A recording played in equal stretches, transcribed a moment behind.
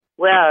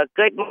Well,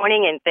 good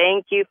morning and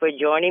thank you for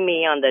joining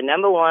me on the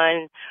number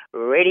one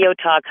radio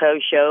talk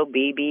host show,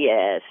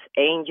 BBS,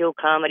 Angel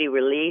Comedy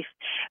Relief.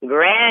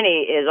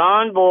 Granny is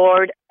on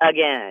board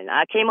again.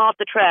 I came off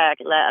the track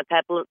a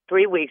couple,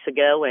 3 weeks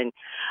ago, and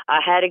I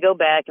had to go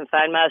back and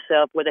find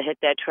myself where the hit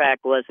that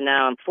track was.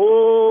 Now I'm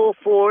full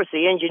force.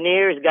 The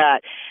engineers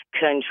got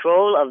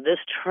control of this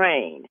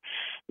train.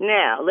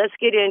 Now, let's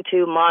get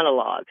into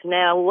monologues.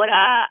 Now, what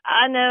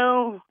I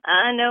know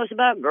it's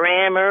about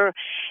grammar,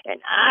 and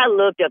I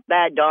looked up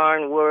that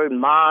darn word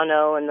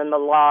mono and then the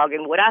log,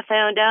 and what I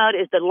found out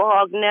is the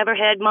log never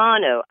had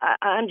mono.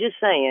 I'm just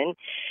saying,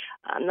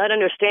 I'm not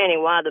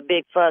understanding why the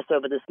big fuss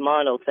over this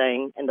mono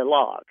thing and the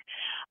log.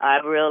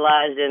 I've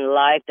realized in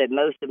life that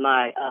most of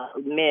my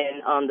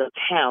men on the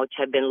couch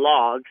have been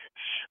logs,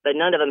 but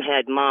none of them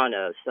had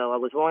mono. So I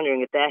was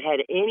wondering if that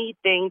had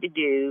anything to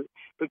do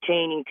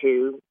pertaining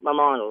to my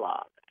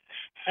monologue.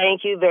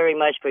 Thank you very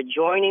much for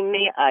joining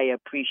me. I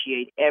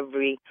appreciate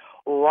every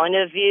one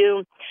of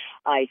you.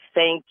 I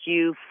thank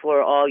you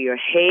for all your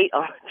hate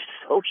on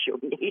social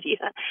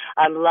media.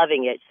 I'm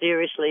loving it,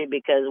 seriously,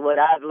 because what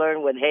I've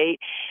learned with hate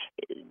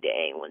is,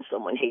 dang, when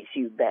someone hates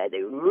you bad,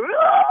 they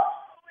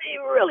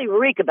really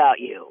reek about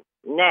you.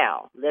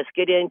 Now, let's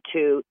get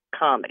into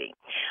comedy.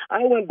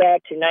 I went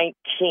back to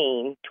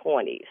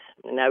 1920s,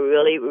 and I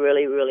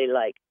really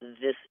like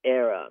this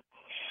era.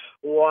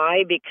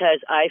 Why? Because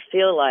I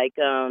feel like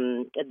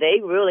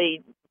they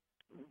really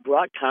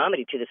brought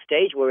comedy to the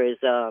stage, whereas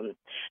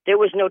there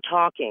was no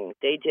talking.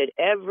 They did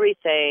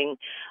everything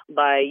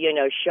by,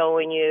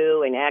 showing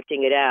you and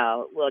acting it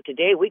out. Well,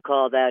 today we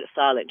call that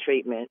silent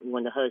treatment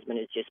when the husband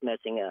is just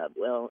messing up.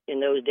 Well, in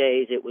those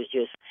days, it was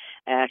just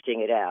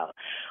acting it out.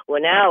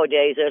 Well,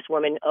 nowadays, us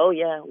women, oh,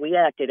 yeah, we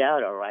act it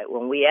out all right.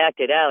 When we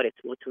act it out,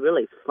 what's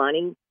really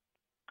funny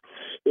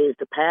is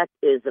the fact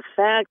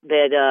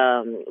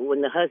that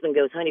when the husband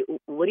goes, honey,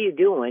 what are you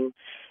doing?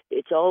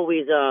 It's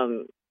always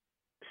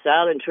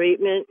silent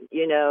treatment.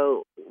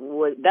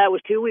 That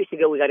was 2 weeks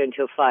ago we got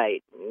into a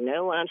fight.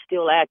 No, I'm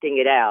still acting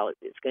it out.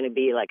 It's going to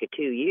be like a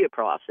 2-year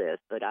process,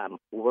 but I'm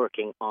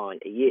working on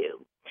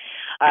you.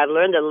 I've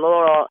learned the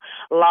Laurel,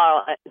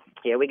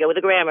 here we go with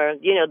the grammar,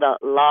 the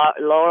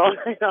Laurel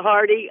and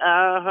Hardy,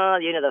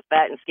 the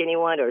fat and skinny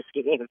one or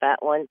skinny and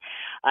fat one.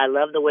 I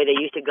love the way they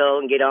used to go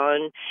and get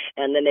on,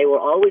 and then they were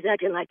always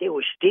acting like they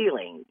were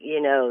stealing.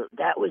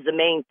 That was the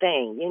main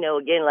thing.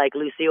 Again, like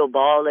Lucille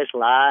Ball, let's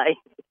lie.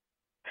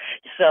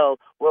 So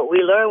what we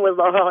learned with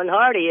Laurel and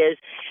Hardy is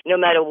no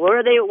matter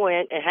where they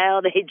went and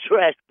how they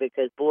dressed,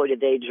 because boy did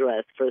they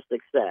dress for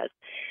success.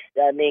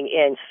 I mean,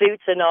 in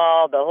suits and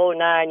all, the whole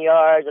 9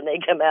 yards, and they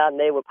come out and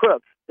they were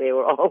crooks. They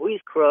were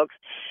always crooks.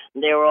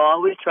 They were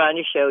always trying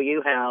to show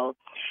you how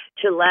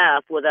to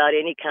laugh without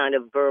any kind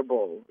of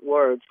verbal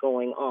words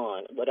going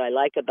on. What I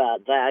like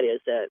about that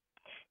is that,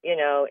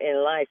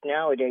 in life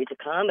nowadays, a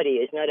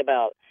comedy is not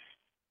about,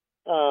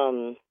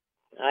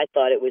 I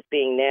thought it was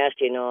being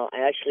nasty and all,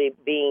 actually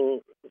being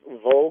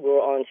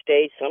vulgar on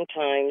stage.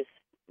 Sometimes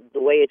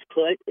the way it's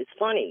put, it's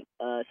funny.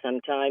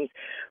 Sometimes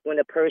when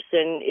a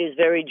person is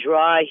very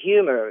dry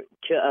humor,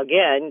 to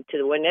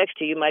the one next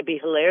to you might be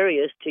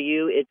hilarious. To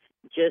you, it's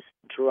just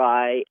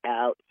dry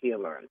out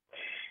humor.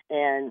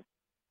 And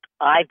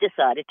I've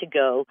decided to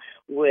go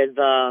with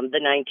the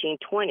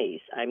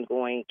 1920s. I'm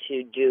going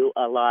to do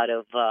a lot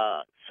of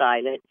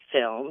silent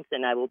films,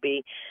 and I will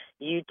be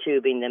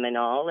YouTubing them and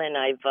all. And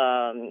I've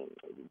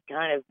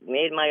kind of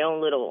made my own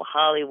little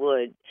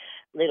Hollywood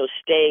little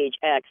stage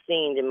act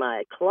scenes in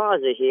my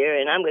closet here,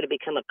 and I'm going to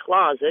become a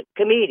closet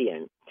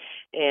comedian.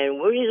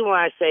 And the reason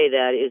why I say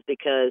that is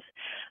because,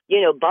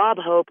 Bob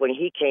Hope, when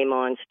he came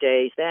on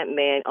stage, that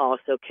man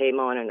also came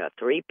on in a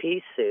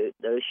 3-piece suit.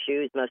 Those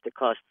shoes must have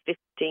cost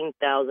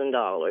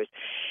 $15,000.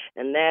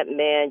 And that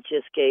man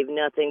just gave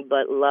nothing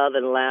but love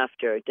and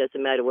laughter. It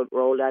doesn't matter what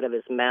rolled out of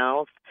his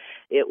mouth.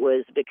 It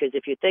was because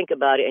if you think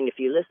about it, and if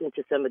you listen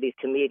to some of these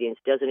comedians,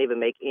 it doesn't even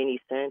make any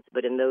sense.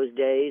 But in those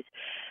days,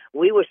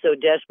 we were so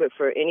desperate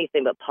for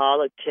anything but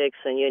politics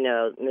and,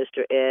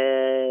 Mr.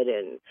 Ed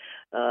and,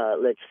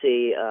 let's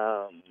see,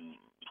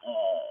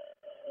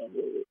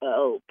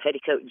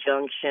 Petticoat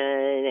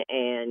Junction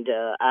and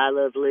I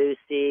Love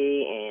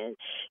Lucy and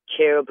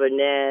Carol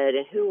Burnett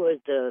and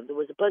there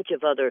was a bunch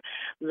of other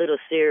little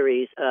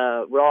series,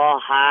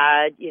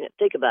 Rawhide,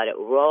 think about it,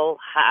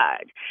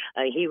 Rawhide.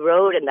 He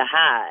rode in the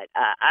hide.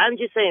 I'm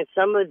just saying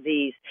some of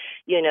these,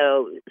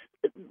 the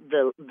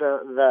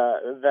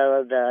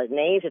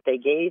names that they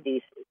gave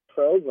these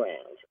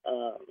programs,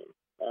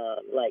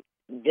 like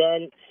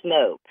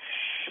Gunsmoke.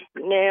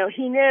 Now,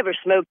 he never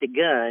smoked a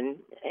gun,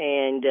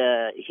 and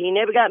he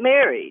never got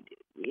married.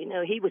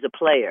 He was a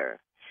player.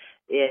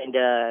 And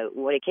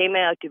when it came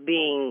out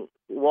to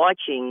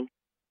watching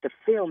the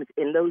films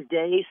in those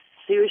days,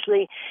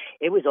 seriously,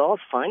 it was all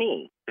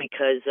funny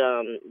because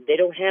they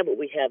don't have what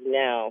we have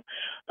now.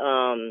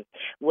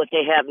 What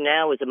they have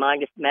now is a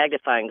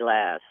magnifying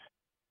glass.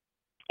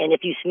 And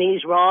if you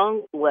sneeze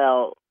wrong,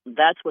 well,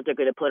 that's what they're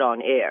going to put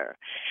on air.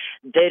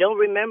 They don't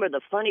remember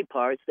the funny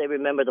parts. They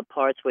remember the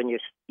parts when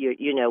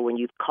when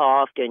you've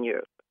coughed and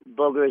you're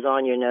boogers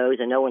on your nose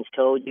and no one's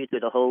told you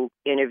through the whole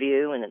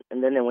interview,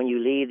 and then when you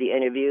leave the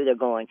interview, they're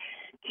going,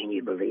 "Can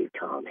you believe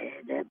Tom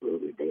had that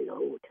booger there the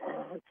whole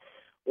time?"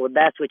 Well,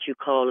 that's what you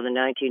call in the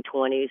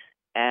 1920s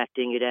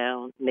acting it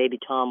out. Maybe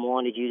Tom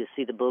wanted you to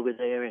see the booger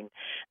there, and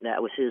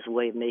that was his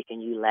way of making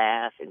you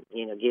laugh and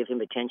give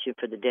him attention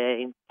for the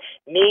day.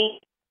 Me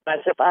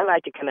myself, I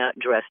like to come out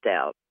dressed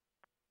out.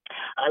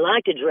 I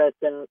like to dress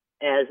up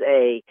as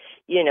a,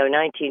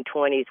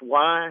 1920s.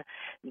 Why?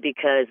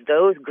 Because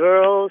those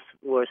girls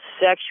were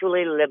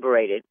sexually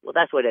liberated. Well,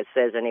 that's what it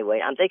says anyway.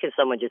 I'm thinking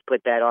someone just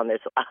put that on there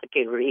so I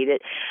can read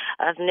it.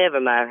 I've never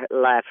in my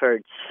life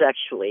heard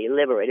sexually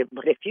liberated,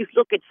 but if you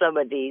look at some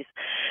of these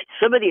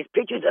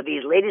pictures of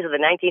these ladies of the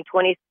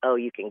 1920s, oh,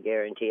 you can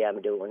guarantee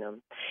I'm doing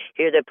them.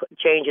 Here they're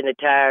changing the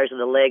tires, and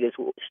the leg is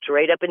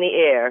straight up in the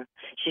air.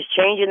 She's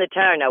changing the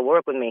tire. Now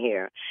work with me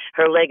here.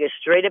 Her leg is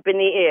straight up in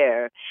the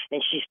air,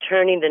 and she's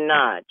turning the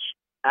notch.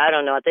 I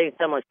don't know. I think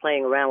someone's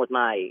playing around with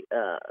my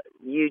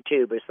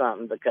YouTube or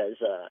something, because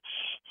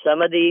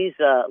some of these,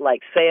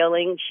 like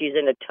sailing, she's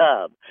in a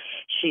tub.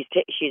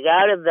 She's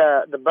out of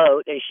the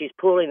boat, and she's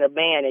pulling the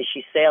man as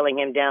she's sailing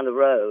him down the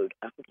road.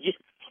 I'm just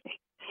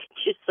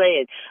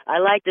saying. I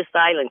like the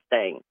silent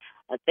thing.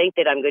 I think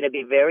that I'm going to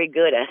be very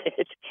good at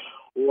it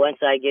once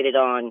I get it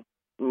on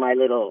my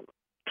little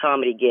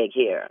comedy gig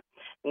here.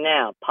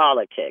 Now,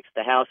 politics.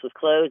 The House was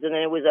closed and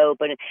then it was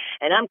open,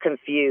 and I'm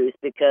confused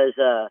because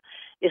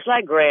it's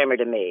like grammar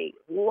to me.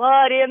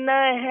 What in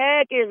the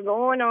heck is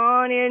going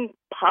on in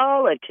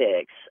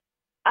politics?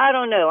 I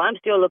don't know. I'm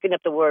still looking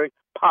up the word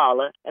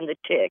Paula and the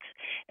ticks,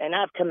 and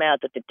I've come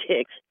out that the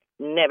ticks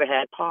never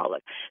had Paula.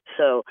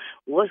 So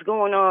what's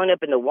going on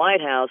up in the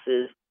White House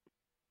is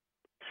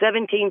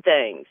 17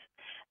 things.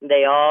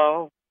 They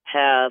all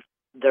have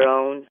their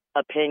own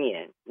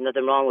opinion.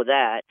 Nothing wrong with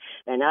that.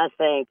 And I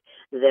think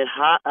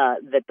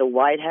that the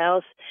White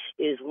House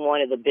is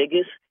one of the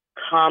biggest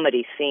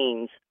comedy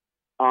scenes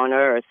on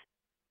earth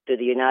to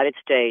the United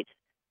States,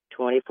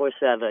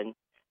 24/7,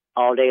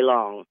 all day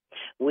long.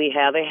 We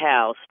have a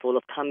house full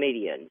of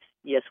comedians.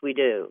 Yes, we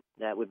do.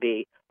 That would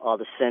be all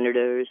the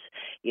senators,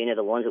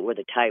 the ones that wear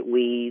the tight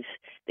weaves,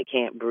 they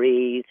can't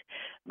breathe,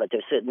 but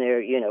they're sitting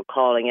there,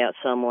 calling out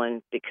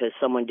someone because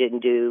someone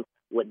didn't do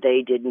what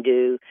they didn't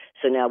do.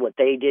 So now what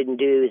they didn't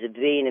do is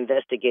being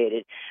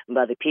investigated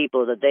by the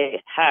people that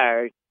they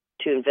hired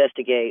to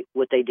investigate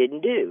what they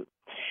didn't do.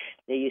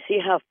 Now, you see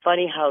how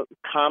funny how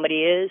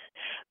comedy is?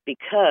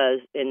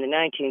 Because in the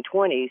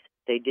 1920s,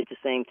 they did the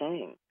same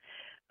thing.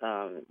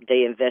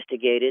 They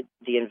investigated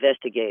the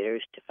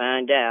investigators to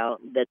find out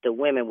that the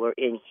women were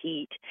in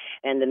heat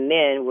and the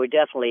men were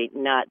definitely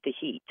not the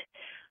heat.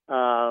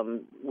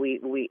 We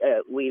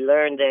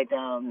learned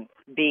that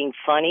being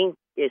funny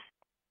is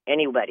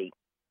anybody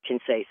can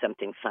say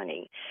something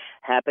funny.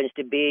 Happens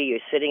to be you're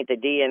sitting at the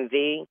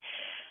DMV,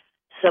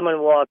 someone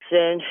walks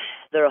in,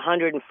 they're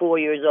 104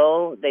 years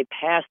old, they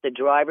pass the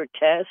driver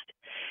test,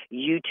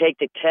 you take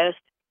the test,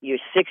 you're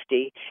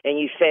 60, and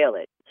you fail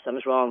it.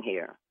 Something's wrong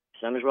here.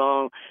 Something's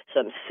wrong.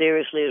 Something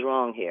seriously is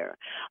wrong here.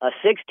 A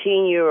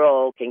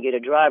 16-year-old can get a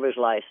driver's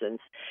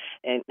license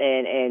and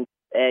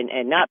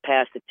not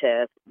pass the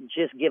test,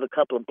 just give a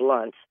couple of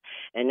blunts,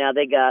 and now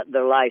they got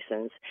their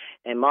license,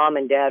 and mom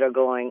and dad are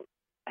going,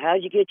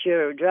 "How'd you get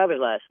your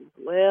driver's license?"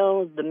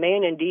 "Well, the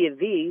man in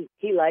DMV,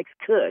 he likes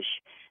Kush,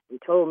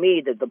 and told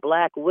me that the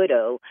black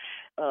widow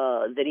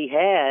that he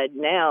had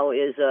now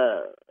is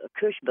a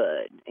Kush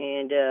bud,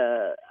 and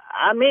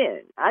I'm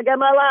in. I got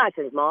my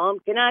license, Mom.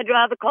 Can I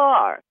drive the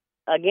car?"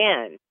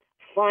 Again,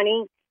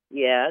 funny,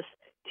 yes.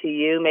 To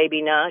you,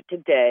 maybe not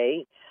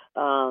today.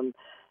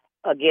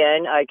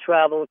 Again, I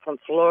traveled from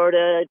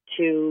Florida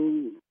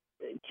to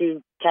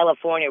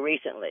California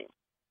recently.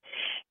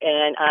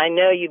 And I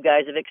know you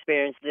guys have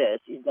experienced this.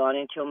 You've gone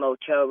into a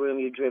motel room,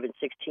 you've driven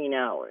 16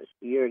 hours,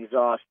 you're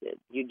exhausted.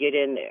 You get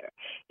in there.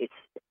 It's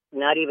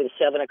not even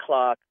 7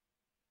 o'clock.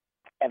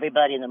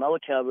 Everybody in the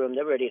motel room,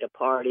 they're ready to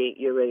party.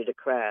 You're ready to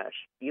crash.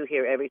 You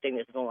hear everything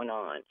that's going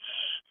on.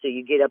 So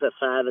you get up at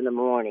 5 in the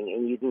morning,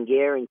 and you can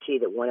guarantee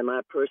that one of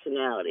my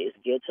personalities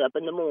gets up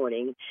in the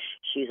morning.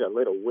 She's a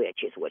little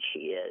witch is what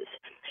she is.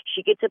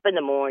 She gets up in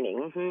the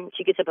morning.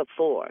 She gets up at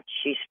 4.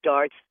 She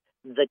starts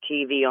the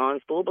TV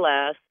on full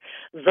blast.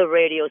 The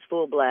radio's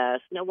full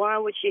blast. Now, why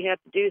would she have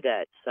to do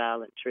that?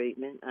 Silent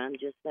treatment. I'm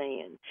just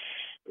saying.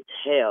 It's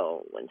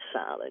hell when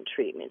silent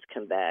treatments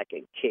come back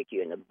and kick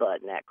you in the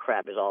butt, and that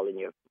crap is all in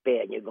your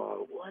bed, and you're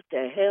going, what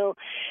the hell?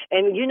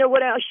 And you know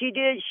what else she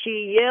did?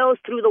 She yells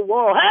through the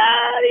wall,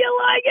 "How do you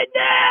like it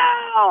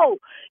now?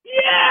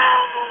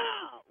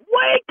 Yeah!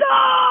 Wake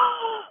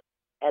up!"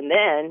 And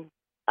then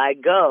I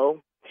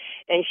go,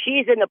 and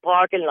she's in the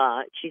parking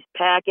lot. She's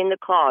packing the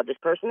car. This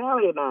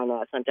personality of mine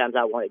now, sometimes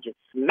I want to just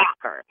smack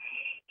her.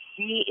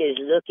 She is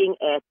looking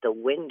at the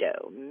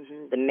window.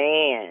 The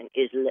man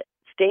is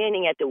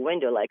standing at the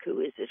window like, who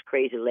is this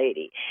crazy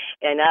lady?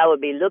 And I would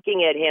be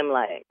looking at him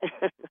like,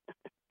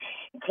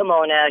 Come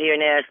on out here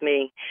and ask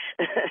me.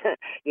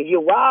 If your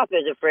wife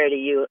is afraid of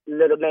you,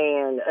 little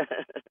man.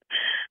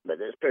 But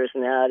this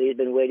personality has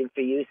been waiting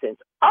for you since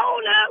all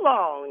night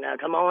long. Now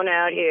come on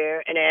out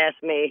here and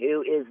ask me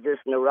who is this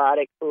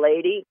neurotic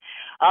lady.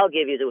 I'll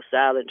give you the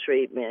silent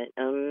treatment.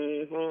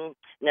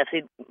 Now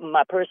see,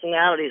 my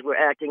personalities were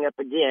acting up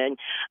again.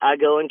 I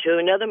go into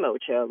another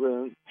motel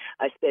room.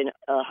 I spend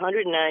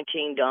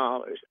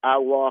 $119. I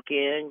walk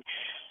in.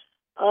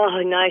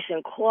 Oh, nice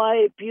and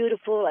quiet,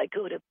 beautiful. I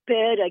go to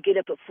bed. I get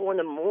up at 4 in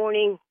the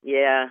morning.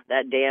 Yeah,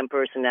 that damn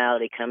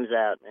personality comes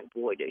out, and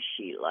boy, does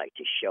she like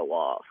to show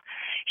off.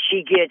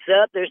 She gets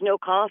up. There's no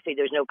coffee.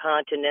 There's no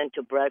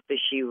continental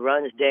breakfast. She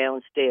runs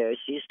downstairs.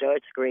 She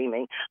starts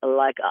screaming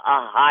like a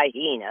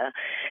hyena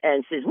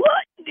and says,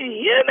 "What do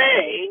you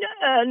mean?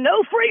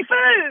 No free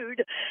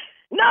food?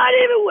 Not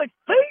even with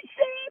food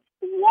stamps?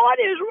 What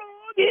is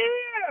wrong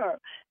here?"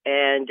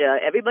 And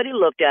everybody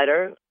looked at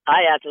her.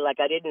 I acted like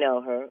I didn't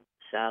know her.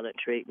 Silent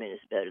treatment is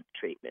better than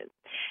treatment.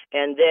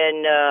 And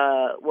then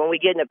when we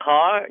get in the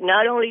car,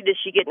 not only did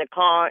she get in the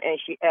car and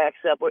she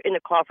acts up, we're in the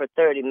car for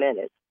 30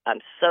 minutes. I'm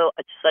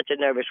such a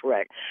nervous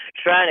wreck,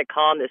 trying to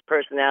calm this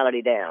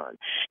personality down.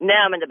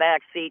 Now I'm in the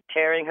back seat,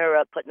 tearing her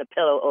up, putting a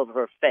pillow over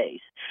her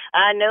face.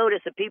 I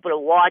notice that people are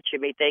watching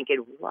me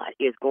thinking, what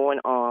is going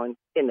on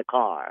in the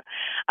car?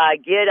 I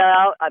get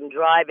out, I'm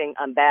driving,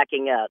 I'm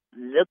backing up.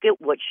 Look at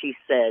what she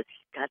says.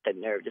 She's got the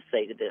nerve to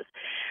say to this.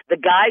 The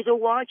guys are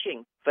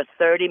watching for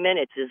 30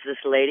 minutes. Is this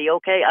lady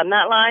okay? I'm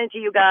not lying to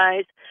you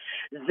guys.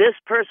 This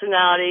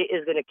personality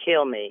is going to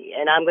kill me,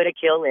 and I'm going to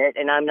kill it,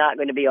 and I'm not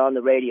going to be on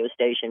the radio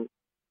station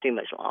too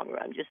much longer.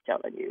 I'm just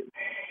telling you.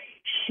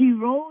 She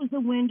rolls the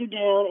window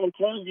down and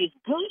tells these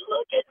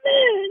good-looking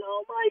men,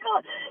 oh, my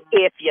God,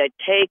 if you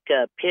take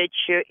a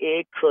picture,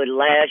 it could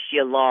last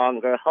you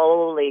longer.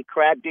 Holy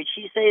crap, did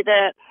she say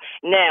that?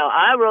 Now,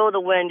 I roll the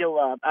window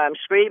up. I'm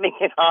screaming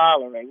and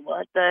hollering.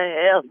 What the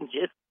hell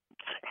just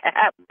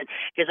happened?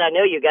 Because I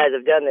know you guys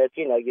have done this.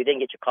 You know, you didn't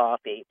get your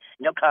coffee,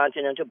 no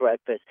continental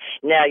breakfast.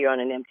 Now you're on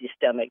an empty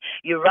stomach.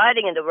 You're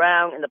riding in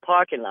the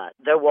parking lot.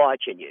 They're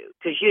watching you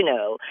because, you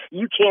know,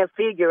 you can't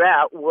figure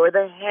out where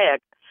the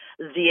heck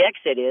the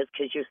exit is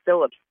because you're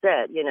so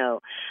upset, you know,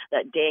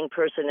 that dang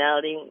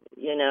personality,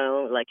 you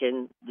know, like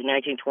in the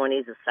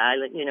 1920s, the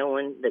silent, you know,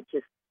 one that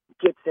just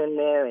gets in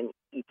there and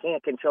you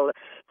can't control it.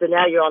 So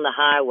now you're on the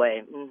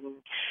highway,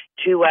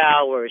 2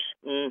 hours,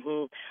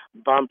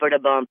 bumper to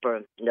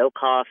bumper, no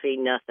coffee,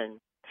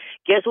 nothing.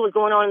 Guess what was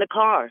going on in the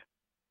car?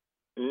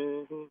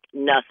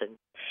 Nothing.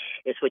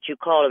 It's what you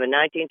call in the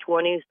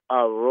 1920s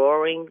a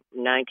roaring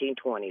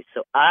 1920s.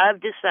 So I've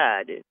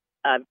decided,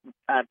 I've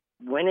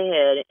went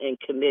ahead and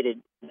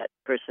committed that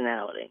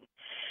personality.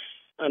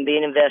 I'm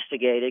being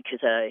investigated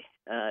because I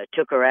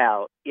took her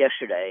out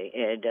yesterday,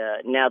 and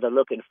now they're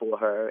looking for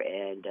her,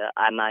 and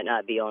I might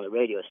not be on the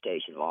radio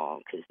station long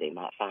because they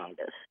might find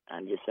us.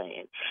 I'm just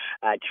saying.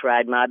 I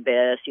tried my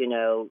best, you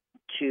know,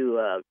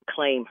 to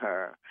claim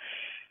her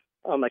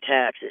on my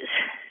taxes.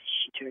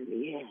 She turned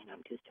me in.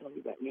 I'm just telling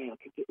you right now, it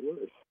could get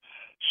worse.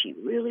 She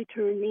really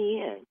turned me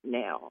in.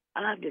 Now,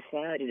 I've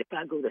decided if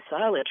I go the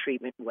silent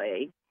treatment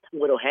way,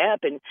 what'll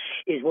happen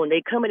is when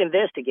they come and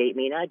investigate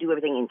me and I do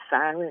everything in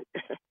silent,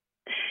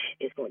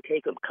 it's going to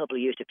take them a couple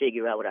of years to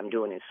figure out what I'm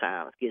doing in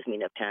silence. Gives me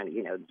enough time to,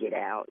 you know, get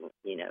out and,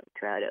 you know,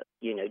 try to,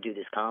 you know, do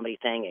this comedy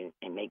thing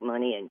and make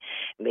money and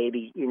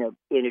maybe, you know,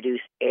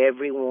 introduce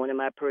every one of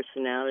my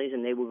personalities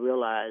and they will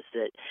realize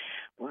that,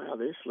 wow,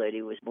 this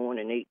lady was born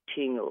in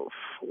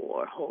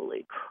 1804.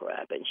 Holy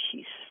crap. And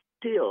she's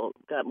still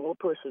got more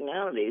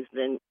personalities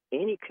than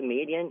any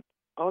comedian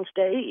on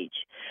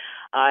stage.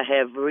 I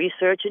have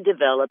researched and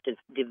developed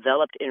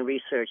and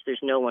researched. There's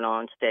no one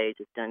on stage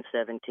that's done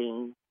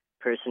 17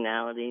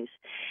 personalities.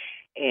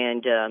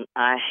 And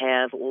I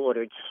have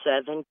ordered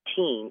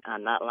 17,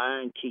 I'm not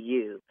lying to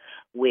you,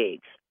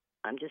 wigs.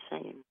 I'm just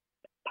saying.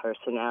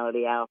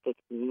 Personality outfits.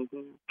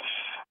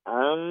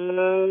 I'm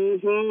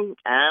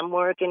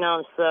working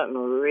on something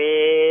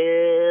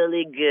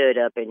really good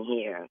up in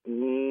here.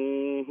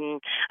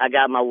 I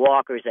got my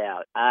walkers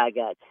out. I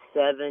got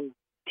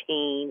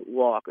 17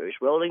 walkers.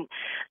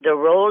 The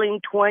rolling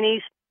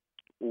 20s,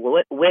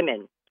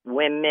 women.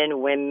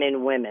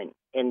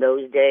 In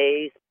those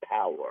days,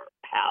 power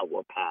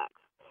packs.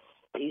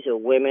 These are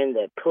women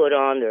that put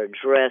on their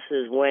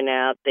dresses, went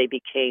out, they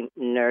became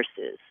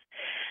nurses.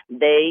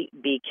 They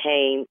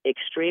became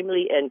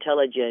extremely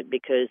intelligent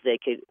because they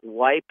could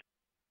wipe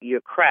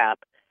your crap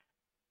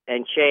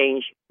and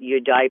change your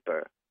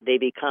diaper. They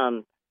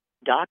become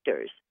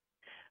doctors.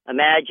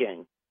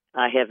 Imagine,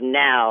 I have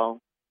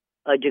now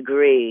a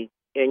degree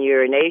in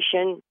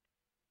urination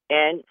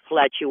and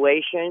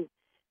flatulation,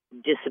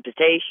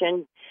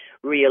 dissipation,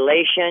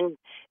 relation,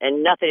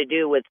 and nothing to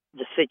do with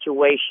the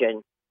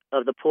situation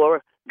of the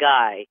poor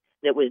guy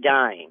that was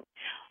dying.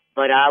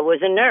 But I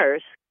was a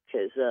nurse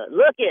because,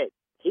 look it,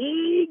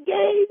 he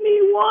gave me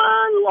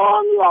one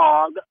long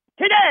log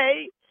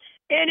today,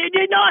 and it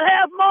did not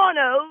have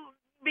mono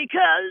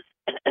because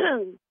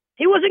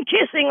he wasn't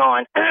kissing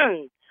on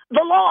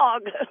the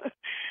log.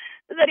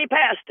 that he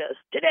passed us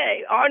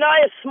today. Aren't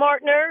I a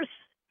smart nurse?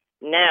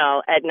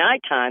 Now, at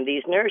nighttime,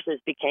 these nurses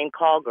became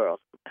call girls.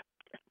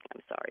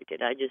 I'm sorry,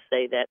 did I just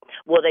say that?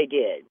 Well, they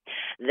did.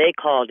 They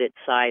called it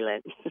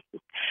silent.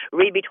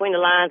 Read between the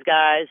lines,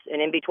 guys,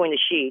 and in between the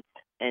sheets.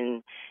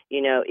 And,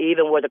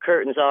 even where the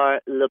curtains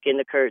are, look in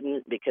the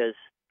curtains because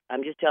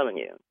I'm just telling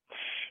you.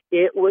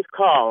 It was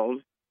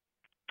called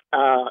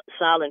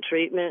silent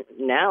treatment.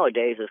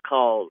 Nowadays it's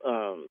called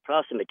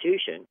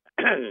prostitution.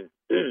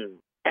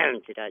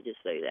 Did I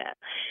just say that?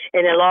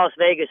 And in Las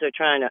Vegas, they're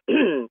trying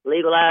to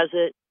legalize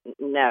it.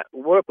 Now,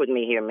 work with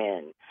me here,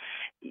 men.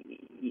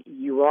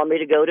 You want me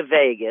to go to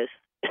Vegas?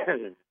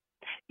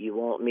 You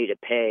want me to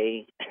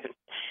pay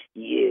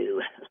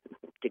you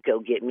to go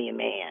get me a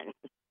man?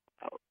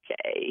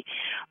 Okay.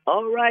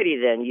 All righty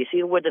then. You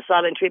see where the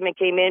silent treatment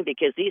came in?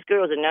 Because these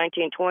girls in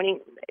 1920,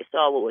 they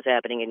saw what was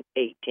happening in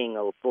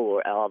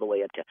 1804 all the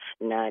way up to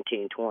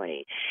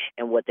 1920.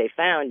 And what they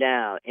found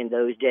out in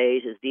those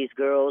days is these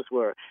girls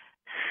were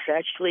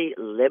sexually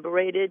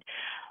liberated.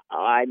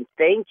 I'm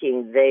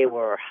thinking they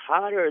were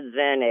hotter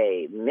than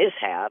a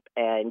mishap.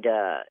 And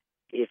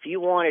if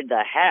you wanted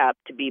the hap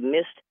to be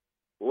missed,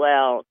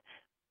 well,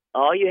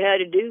 all you had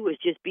to do was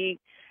just be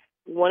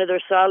one of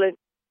their silent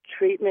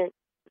treatment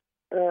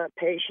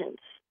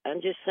patients.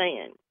 I'm just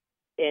saying.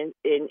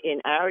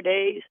 In our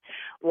days,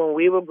 when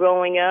we were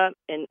growing up,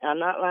 and I'm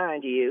not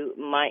lying to you,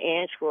 my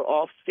aunts were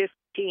all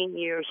 15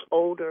 years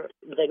older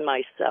than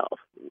myself.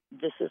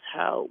 This is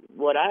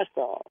what I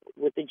saw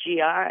with the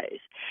GIs.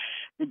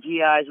 The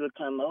GIs would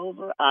come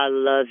over. I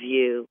love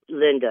you,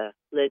 Linda.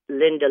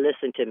 Linda,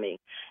 listen to me.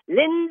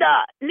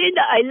 Linda,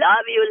 I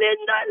love you,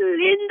 Linda,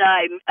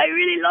 I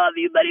really love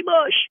you, Buddy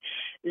Bush.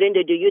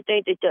 Linda, do you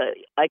think that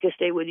I can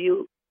stay with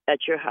you at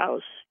your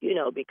house?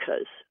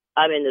 Because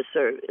I'm in the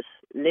service.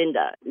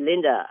 Linda,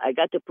 I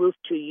got to prove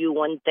to you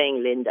one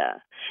thing,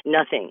 Linda.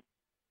 Nothing.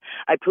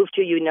 I prove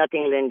to you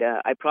nothing,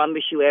 Linda. I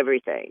promise you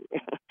everything.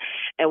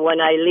 And when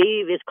I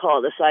leave, it's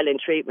called a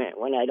silent treatment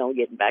when I don't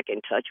get back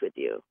in touch with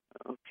you.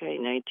 Okay,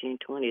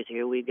 1920s,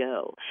 here we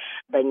go.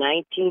 The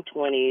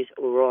 1920s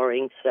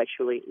roaring,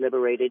 sexually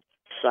liberated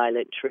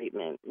silent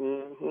treatment.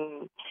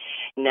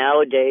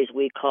 Nowadays,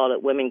 we call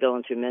it women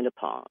going through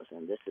menopause,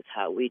 and this is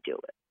how we do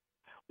it.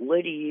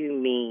 What do you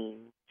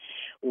mean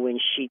when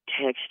she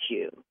texts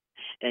you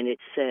and it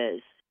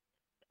says,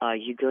 are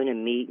you going to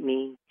meet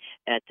me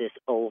at this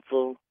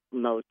Oval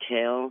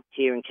Motel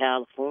here in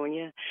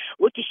California?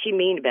 What does she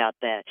mean about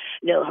that?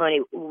 No, honey,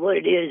 what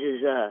it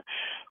is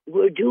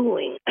we're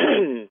doing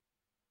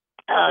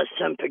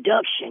some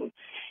production,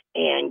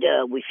 and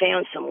we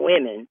found some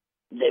women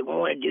that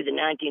want to do the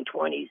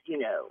 1920s,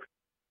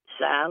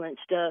 silent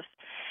stuff.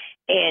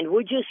 And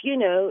we're just,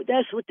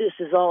 that's what this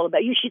is all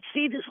about. You should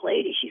see this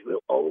lady. She's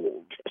real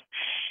old.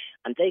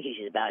 I'm thinking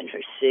she's about in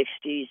her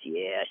 60s,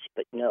 yes.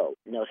 But no,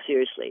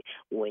 seriously.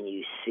 When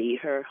you see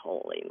her,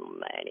 holy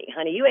moly.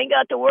 Honey, you ain't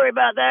got to worry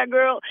about that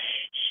girl.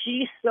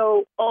 She's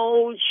so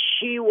old,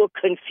 she will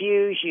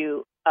confuse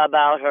you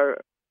about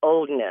her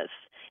oldness.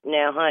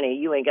 Now, honey,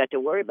 you ain't got to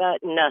worry about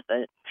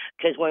nothing.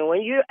 Because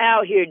when you're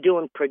out here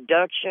doing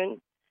production,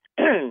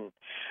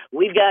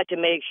 we've got to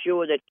make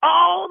sure that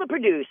all the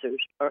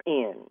producers are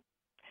in.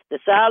 The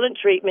silent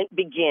treatment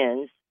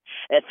begins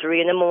at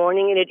 3 in the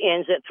morning and it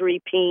ends at 3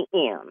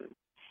 p.m.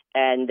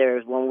 And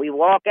when we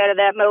walk out of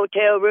that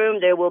motel room,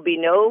 there will be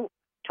no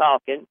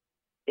talking.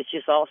 It's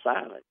just all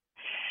silent.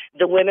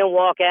 The women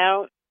walk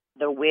out.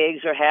 Their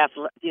wigs are half,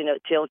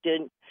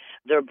 tilted.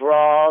 Their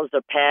bras,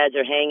 their pads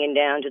are hanging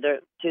down to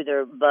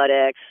their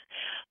buttocks.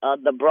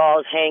 The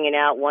bras hanging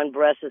out. One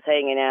breast is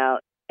hanging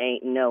out.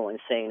 Ain't no one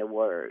saying a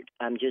word.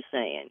 I'm just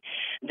saying.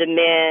 The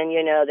men,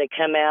 they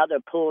come out, they're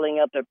pulling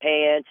up their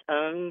pants.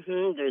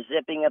 They're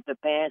zipping up their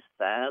pants.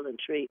 Silent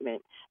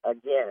treatment.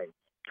 Again,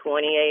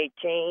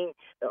 2018,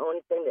 the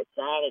only thing that's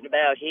silent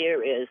about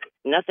here is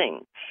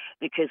nothing.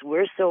 Because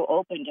we're so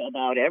open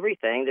about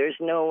everything. There's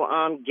no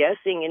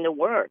guessing in the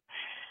work.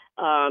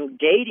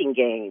 Dating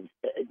games,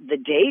 the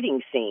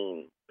dating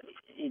scene.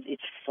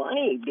 It's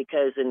funny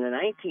because in the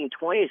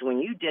 1920s, when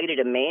you dated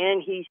a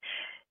man,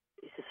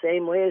 it's the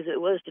same way as it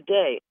was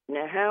today.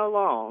 Now, how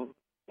long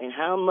and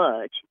how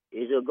much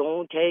is it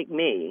going to take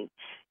me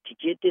to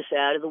get this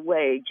out of the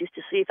way just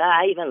to see if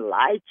I even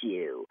like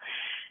you?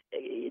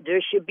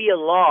 There should be a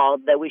law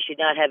that we should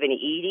not have any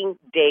eating,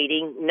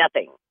 dating,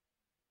 nothing.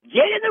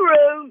 Get in the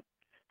room,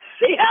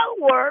 see how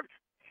it works.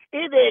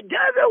 If it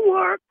doesn't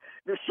work,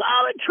 the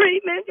silent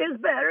treatment is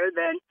better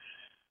than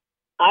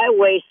I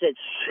wasted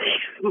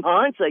 6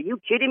 months. Are you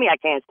kidding me? I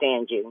can't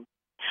stand you.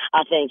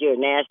 I think you're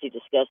nasty,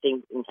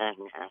 disgusting.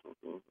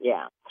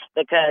 Yeah,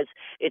 because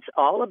it's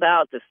all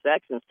about the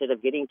sex instead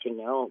of getting to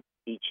know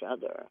each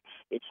other.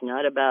 It's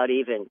not about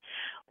even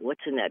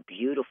what's in that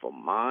beautiful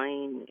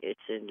mind.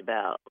 It's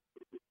about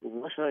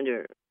what's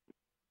under,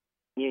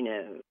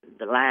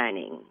 the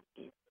lining.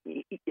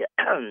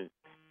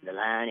 The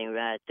lining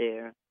right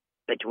there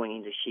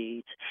between the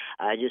sheets.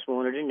 I just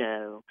wanted to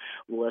know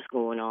what's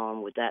going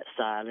on with that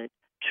silent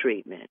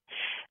treatment.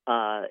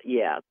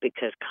 Yeah,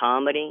 because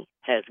comedy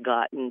has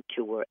gotten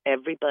to where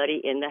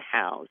everybody in the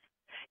house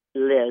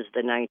lives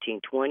the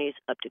 1920s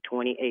up to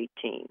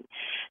 2018.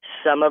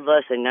 Some of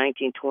us in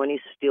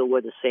 1920s still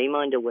wear the same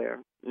underwear,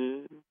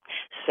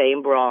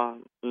 same bra,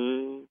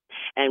 and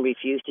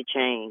refuse to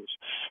change.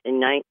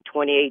 In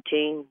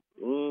 2018,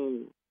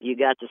 you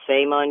got the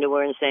same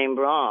underwear and same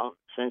bra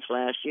since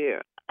last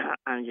year.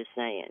 I'm just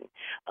saying.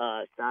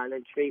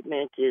 Silent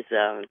treatment is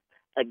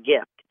a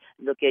gift.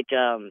 Look at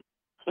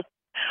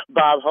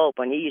Bob Hope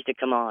when he used to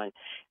come on.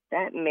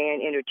 That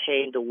man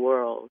entertained the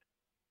world.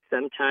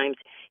 Sometimes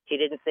he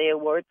didn't say a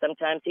word.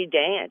 Sometimes he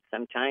danced.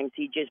 Sometimes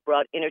he just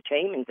brought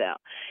entertainers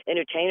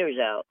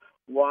out.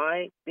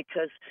 Why?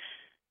 Because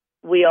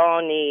we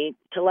all need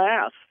to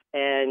laugh.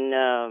 And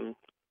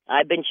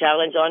I've been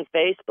challenged on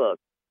Facebook.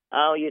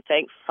 Oh, you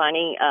think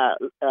funny?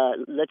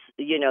 Let's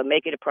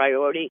make it a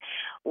priority.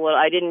 Well,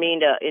 I didn't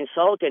mean to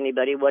insult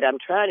anybody. What I'm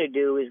trying to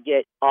do is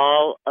get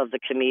all of the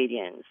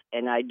comedians,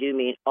 and I do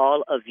mean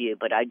all of you,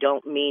 but I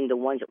don't mean the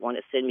ones that want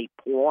to send me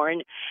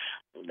porn.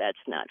 That's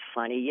not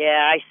funny.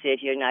 Yeah, I sit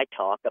here and I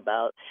talk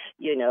about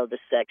the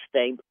sex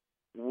thing.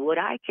 Would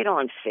I get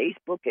on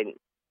Facebook and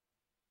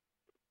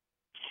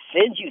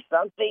send you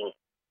something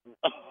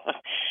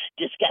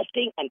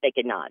disgusting? I'm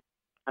thinking not.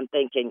 I'm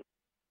thinking,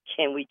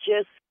 can we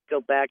just go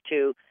back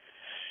to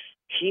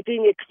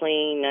keeping it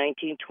clean,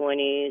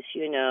 1920s,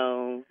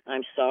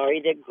 I'm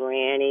sorry that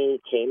Granny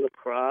came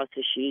across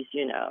as she's,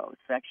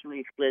 sexually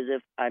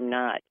explicit. I'm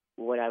not.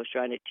 What I was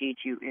trying to teach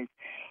you is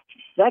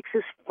sex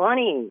is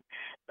funny.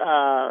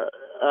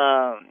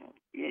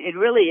 It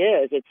really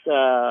is. It's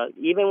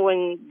even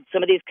when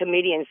some of these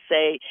comedians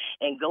say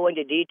and go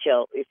into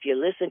detail, if you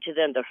listen to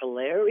them, they're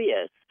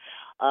hilarious.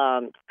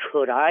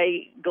 Could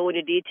I go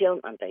into detail?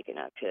 I'm thinking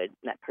I could,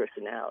 that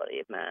personality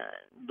of mine.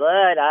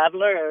 But I've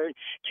learned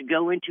to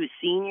go into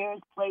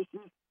seniors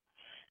places.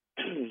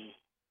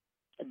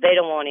 They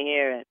don't want to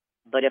hear it.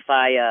 But if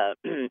I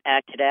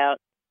act it out,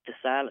 the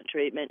silent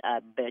treatment, I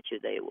bet you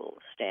they will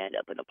stand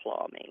up and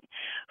applaud me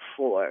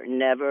for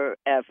never,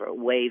 ever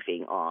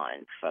waving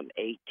on from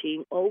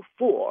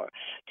 1804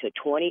 to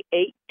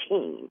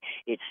 2018.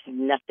 It's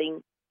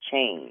nothing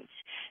changed.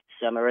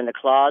 Some are in the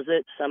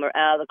closet, some are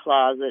out of the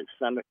closet,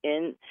 some are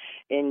in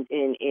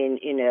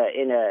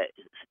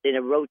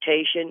a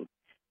rotation,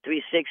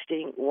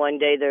 360. One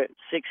day they're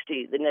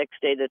 60, the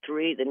next day they're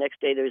 3, the next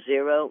day they're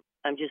 0.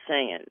 I'm just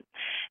saying,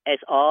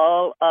 it's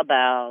all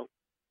about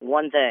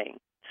one thing: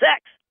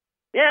 sex.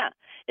 Yeah,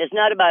 it's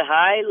not about,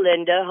 hi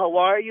Linda, how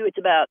are you? It's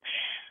about,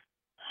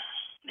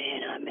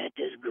 man, I met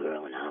this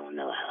girl and I don't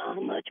know how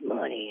much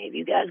money. Have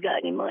you guys got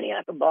any money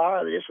I could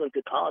borrow? This one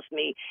could cost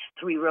me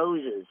 3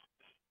 roses.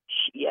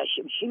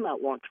 She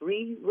might want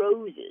 3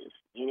 roses.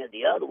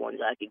 The other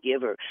ones I could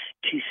give her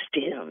 2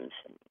 stems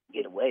and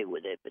get away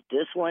with it. But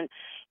this one,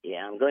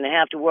 yeah, I'm going to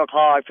have to work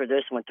hard for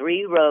this one.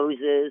 3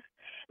 roses,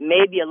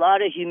 maybe a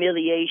lot of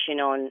humiliation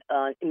on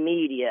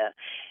media,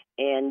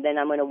 and then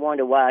I'm going to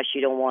wonder why she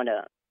don't want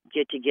to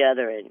get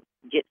together and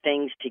get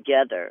things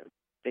together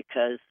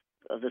because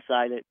of the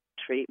silent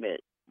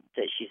treatment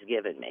that she's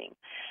given me.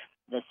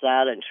 The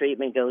silent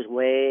treatment goes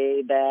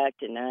way back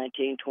to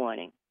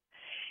 1920.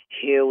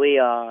 Here we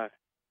are,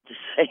 the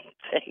same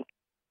thing.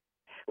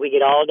 We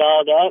get all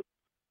dolled up.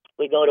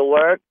 We go to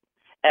work.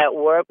 At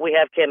work, we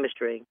have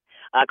chemistry.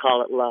 I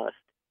call it lust.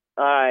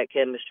 All right,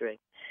 chemistry.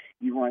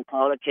 You want to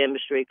call it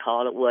chemistry,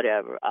 call it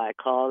whatever. I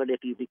call it,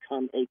 if you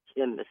become a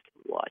chemist,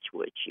 watch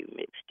what you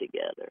mix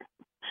together.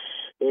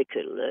 It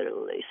could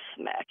literally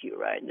smack you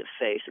right in the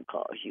face and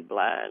cause you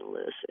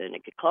blindness, and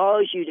it could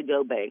cause you to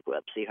go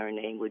bankruptcy. Her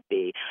name would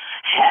be,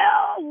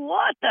 hell,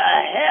 what the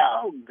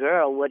hell?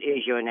 Girl, what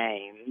is your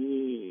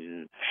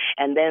name?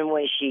 And then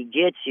when she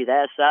gets you,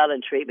 that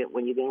silent treatment,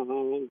 when you go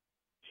home,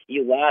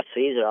 your wife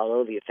sees it all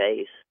over your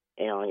face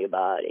and on your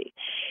body.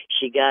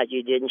 She got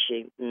you, didn't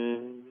she?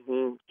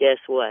 Guess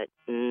what?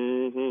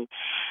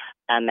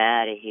 I'm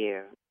out of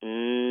here.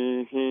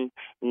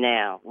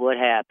 Now, what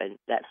happened?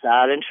 That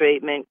silent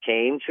treatment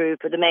came true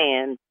for the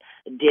man.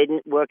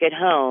 Didn't work at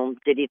home.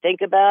 Did he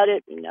think about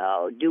it?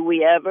 No. Do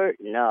we ever?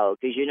 No.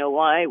 Because you know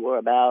why? We're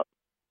about,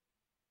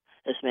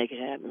 let's make it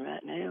happen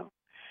right now.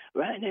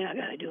 Right now, I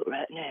got to do it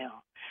right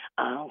now.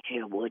 I don't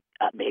care what,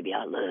 baby,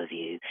 I love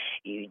you.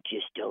 You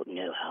just don't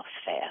know how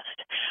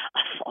fast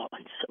I've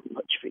fallen so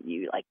much for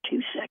you. Like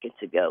 2 seconds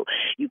ago,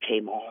 you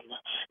came on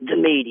the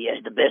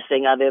media, the best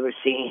thing I've ever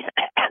seen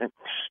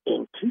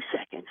in 2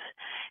 seconds.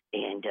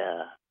 And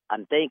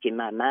I'm thinking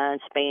my mind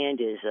span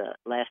is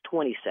last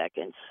 20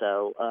 seconds.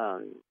 So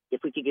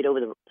if we could get over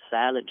the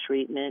silent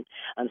treatment,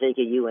 I'm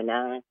thinking you and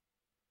I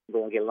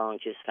going to get along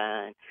just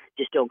fine.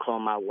 Just don't call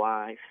my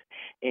wife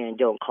and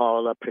don't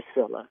call up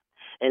Priscilla.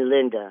 And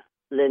Linda,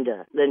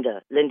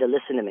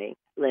 listen to me.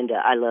 Linda,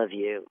 I love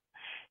you.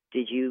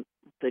 Did you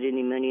put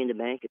any money in the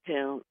bank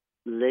account?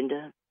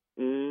 Linda?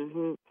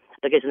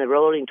 Because in the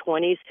rolling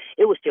 20s,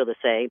 it was still the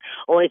same.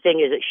 Only thing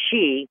is that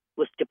she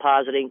was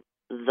depositing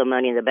the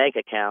money in the bank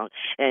account,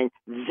 and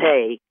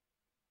they,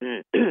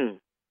 the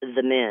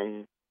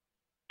men,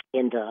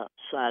 in the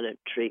silent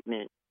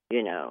treatment,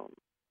 you know,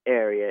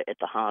 area at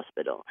the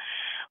hospital.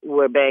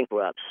 We're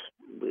bankrupts.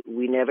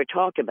 We never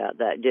talked about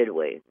that, did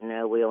we?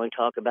 No, we only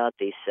talk about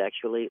these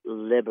sexually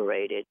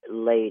liberated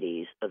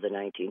ladies of the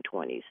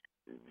 1920s.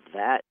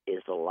 That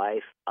is the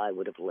life I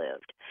would have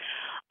lived.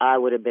 I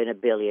would have been a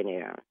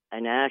billionaire.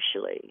 And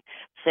actually,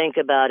 think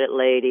about it,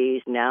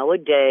 ladies.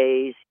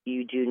 Nowadays,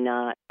 you do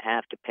not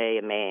have to pay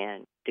a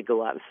man to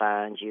go out and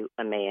find you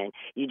a man.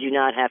 You do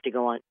not have to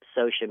go on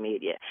social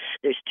media.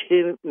 There's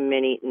too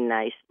many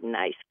nice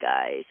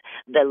guys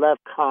that love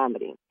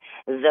comedy,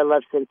 that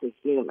love sense of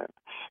humor,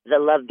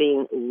 that love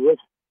being with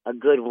a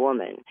good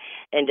woman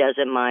and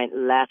doesn't mind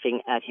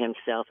laughing at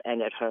himself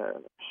and at her.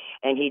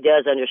 And he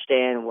does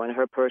understand when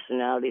her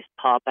personalities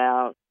pop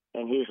out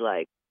and he's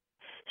like,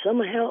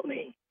 someone help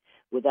me,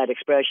 with that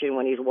expression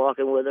when he's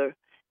walking with her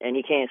and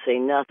he can't say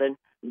nothing,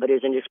 but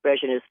his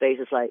expression, his face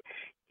is like,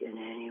 can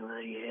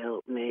anybody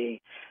help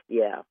me?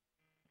 Yeah.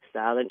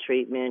 Silent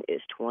treatment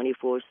is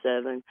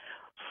 24/7,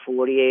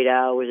 48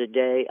 hours a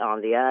day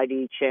on the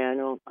ID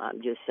channel.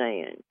 I'm just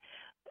saying.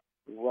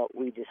 What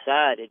we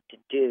decided to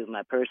do,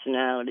 my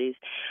personalities,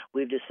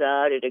 we've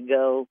decided to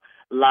go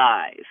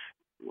live.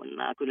 We're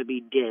not going to be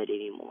dead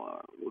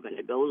anymore. We're going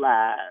to go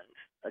live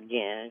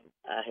again.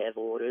 I have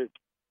ordered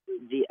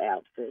the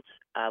outfits.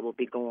 I will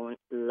be going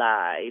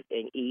live,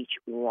 and each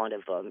one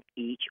of them,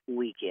 each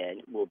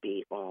weekend, will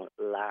be on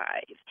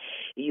live.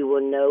 You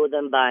will know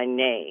them by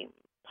name.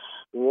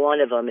 One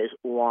of them is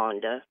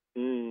Wanda.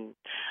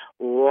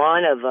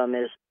 One of them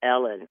is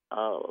Ellen.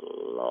 Oh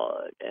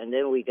Lord! And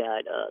then we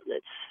got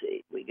let's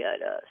see, we got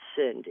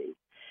Cindy,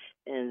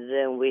 and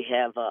then we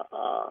have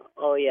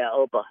oh yeah,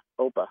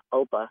 Opa,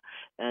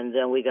 and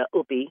then we got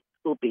Uppy,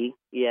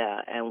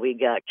 yeah, and we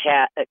got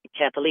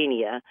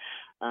Kathleenia.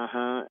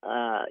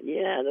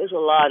 Yeah, there's a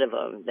lot of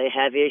them. They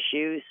have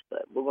issues,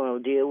 but we're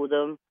going to deal with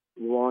them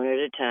one at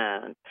a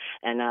time.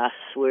 And I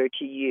swear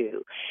to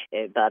you,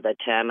 by the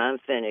time I'm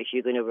finished,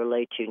 you're going to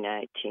relate to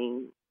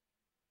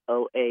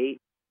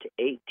 1908 to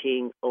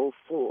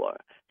 1804.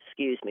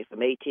 Excuse me, from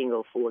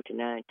 1804 to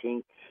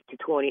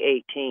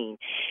 2018.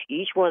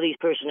 Each one of these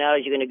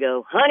personalities, you're going to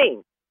go,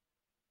 honey,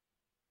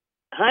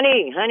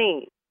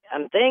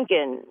 I'm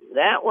thinking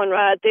that one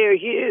right there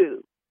is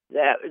you.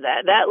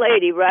 That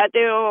lady right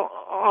there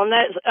on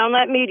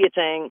that media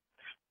thing.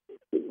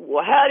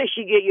 Well, how does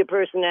she get your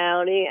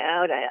personality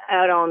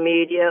out on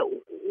media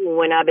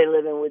when I've been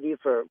living with you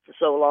for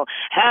so long?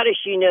 How does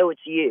she know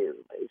it's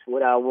you? Is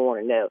what I want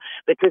to know.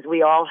 Because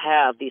we all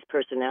have these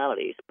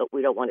personalities, but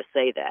we don't want to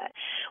say that.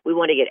 We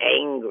want to get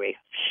angry.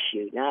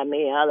 Shoot, not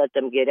me. I let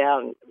them get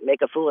out and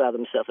make a fool out of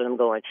themselves, and I'm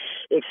going,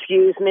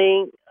 excuse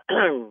me.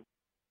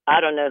 I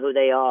don't know who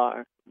they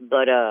are,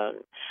 but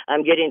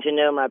I'm getting to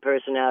know my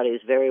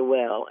personalities very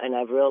well, and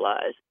I've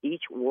realized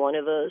each one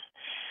of us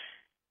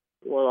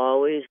will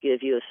always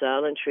give you a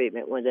silent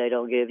treatment when they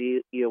don't give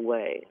you your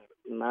way.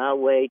 My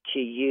way to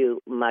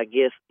you, my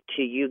gift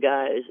to you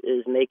guys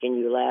is making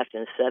you laugh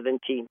in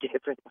 17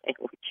 different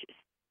languages.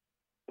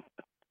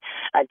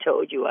 I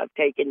told you I've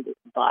taken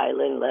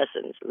violin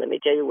lessons. Let me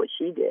tell you what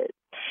she did.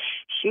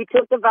 She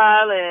took the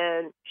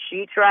violin,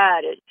 she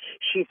tried it,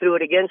 she threw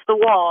it against the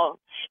wall,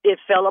 it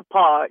fell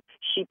apart,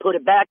 she put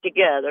it back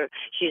together,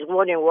 she's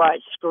wondering why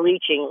it's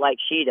screeching like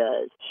she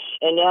does.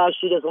 And now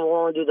she doesn't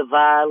want to do the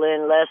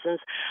violin lessons.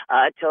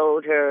 I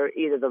told her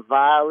either the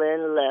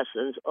violin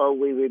lessons or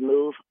we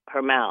remove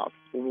her mouth.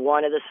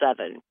 One of the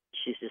seven.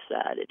 She's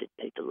decided to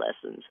take the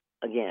lessons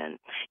again.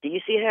 Do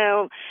you see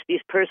how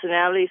these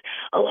personalities,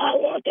 oh, I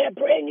want that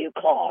brand new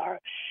car.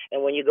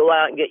 And when you go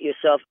out and get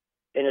yourself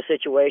in a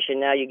situation,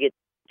 now you get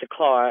the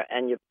car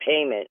and your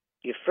payment,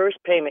 your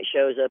first payment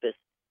shows up as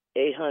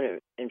 $850.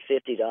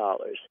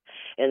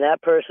 And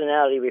that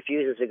personality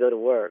refuses to go to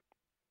work.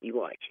 You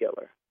want to kill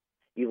her.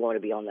 You want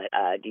to be on that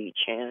ID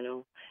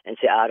channel and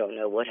say, I don't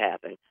know what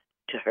happened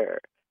to her,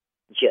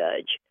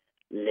 Judge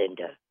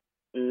Linda.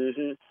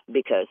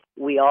 Because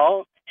we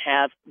all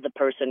have the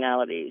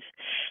personalities.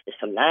 It's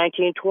from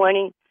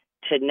 1920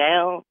 to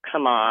now.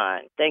 Come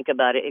on, think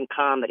about it in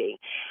comedy.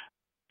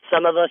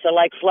 Some of us are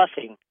like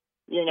Fluffy,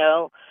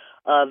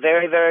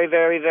 very, very,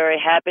 very, very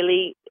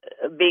happily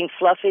being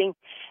Fluffy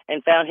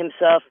and found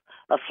himself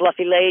a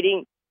fluffy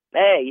lady.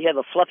 Hey, you have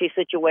a fluffy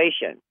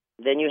situation.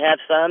 Then you have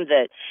some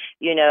that,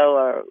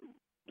 are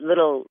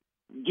little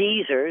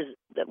geezers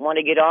that want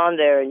to get on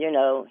there and,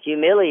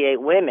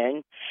 humiliate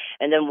women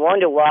and then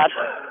wonder why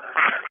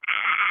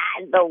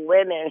the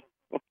women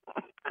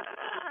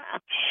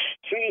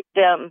treat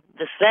them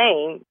the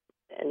same.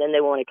 And then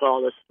they want to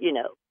call us,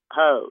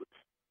 hoes.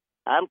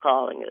 I'm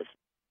calling us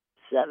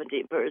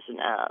 17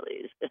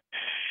 personalities.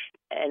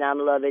 And I'm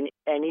loving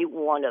any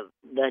one of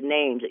the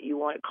names that you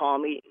want to call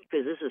me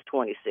because this is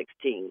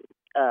 2016.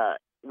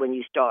 When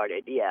you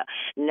started, yeah.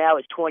 Now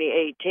it's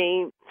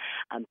 2018.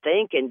 I'm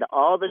thinking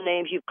all the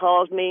names you've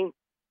called me,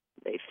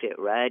 they fit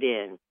right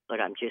in, but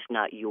I'm just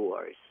not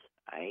yours.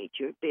 I ain't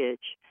your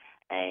bitch.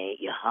 I ain't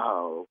your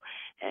hoe,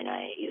 and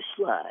I ain't your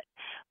slut.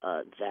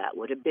 That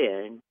would have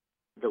been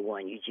the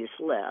one you just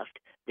left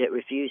that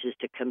refuses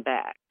to come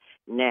back.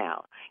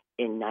 Now,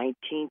 In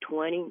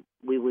 1920,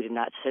 we would have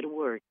not said a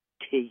word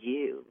to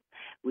you.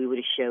 We would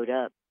have showed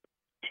up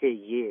to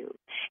you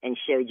and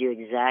showed you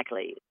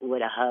exactly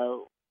what a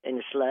hoe and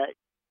a slut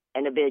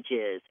and a bitch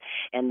is.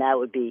 And that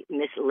would be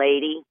Miss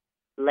Lady,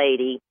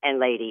 Lady, and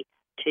Lady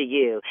to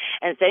you.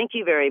 And thank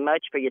you very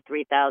much for your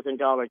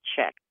 $3,000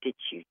 check. Did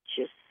you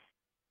just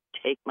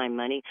take my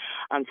money?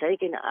 I'm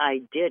thinking I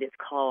did. It's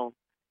called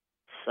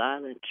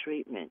silent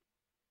treatment,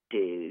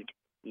 dude.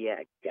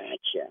 Yeah,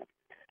 gotcha.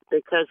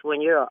 Because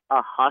when you're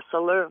a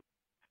hustler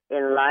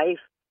in life,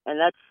 and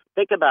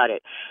think about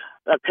it,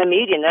 a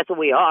comedian, that's what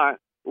we are.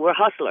 We're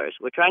hustlers.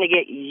 We're trying to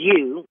get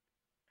you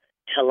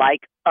to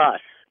like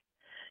us.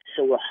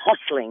 So we're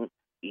hustling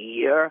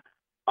your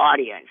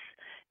audience,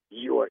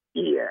 your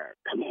ear.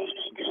 Come on,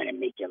 I gotta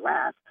make you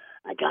laugh.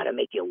 I gotta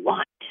make you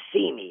want to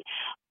see me.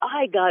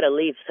 I gotta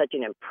leave such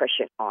an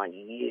impression on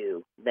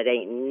you that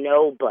ain't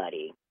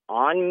nobody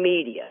on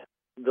media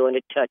going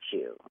to touch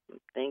you. I'm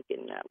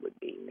thinking that would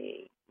be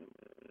me.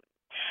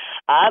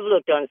 I've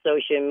looked on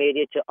social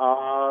media to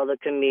all the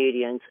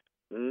comedians.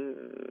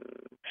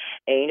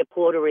 Ain't a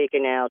Puerto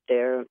Rican out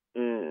there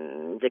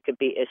that could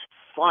be as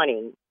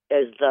funny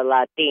as the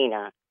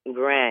Latina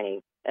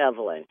Granny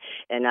Evelyn.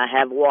 And I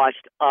have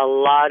watched a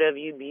lot of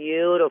you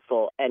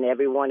beautiful, and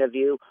every one of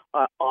you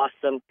are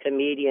awesome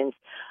comedians.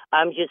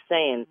 I'm just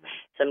saying,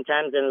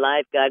 sometimes in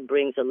life, God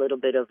brings a little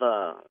bit of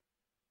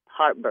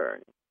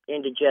heartburn,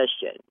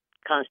 indigestion,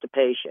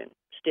 constipation,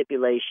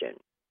 stipulation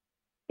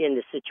in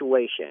the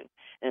situation.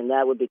 And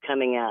that would be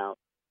coming out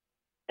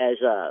as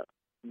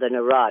the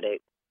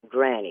neurotic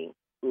Granny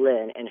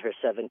Lynn and her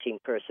 17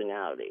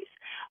 personalities.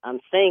 I'm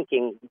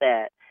thinking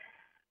that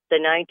the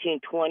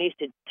 1920s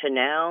to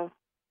now,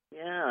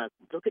 yeah,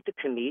 look at the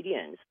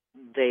comedians.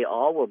 They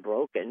all were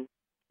broken.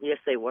 Yes,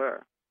 they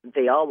were.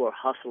 They all were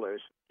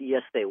hustlers.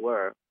 Yes, they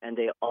were. And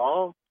they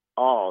all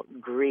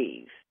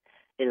grieve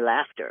in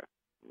laughter.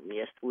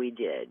 Yes, we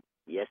did.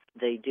 Yes,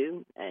 they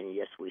do. And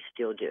yes, we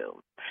still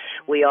do.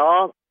 We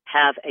all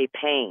have a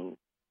pain.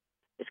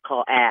 It's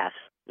called ass.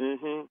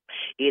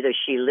 Either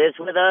she lives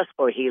with us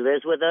or he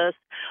lives with us,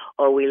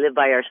 or we live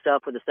by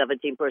ourselves with a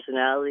 17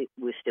 personality.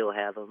 We still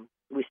have them.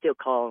 We still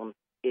call them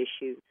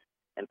issues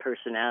and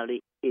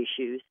personality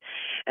issues.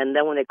 And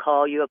then when they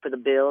call you up for the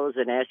bills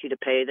and ask you to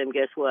pay them,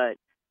 guess what?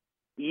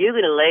 You're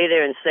going to lay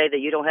there and say that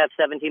you don't have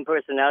 17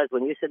 personalities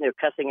when you're sitting there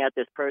cussing out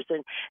this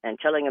person and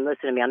telling them,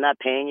 listen to me, I'm not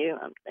paying you.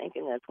 I'm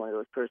thinking that's one of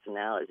those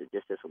personalities that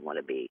just doesn't want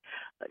to be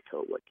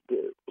told what to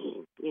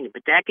do.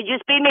 But that could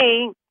just be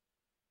me.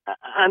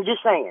 I'm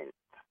just saying.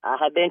 I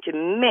have been to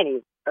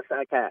many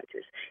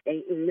psychiatrists.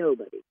 Ain't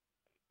nobody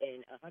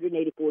in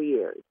 184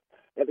 years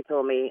ever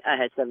told me I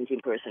had 17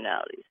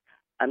 personalities.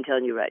 I'm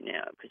telling you right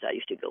now, because I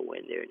used to go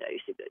in there and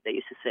they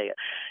used to say,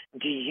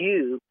 do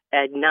you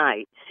at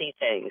night see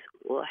things?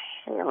 Well,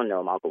 hell no,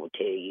 I'm not going to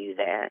tell you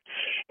that.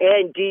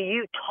 And do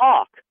you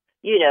talk,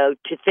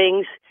 to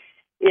things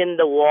in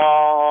the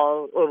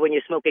wall or when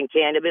you're smoking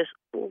cannabis?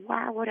 Well,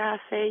 why would I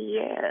say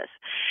yes?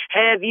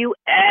 Have you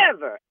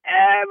ever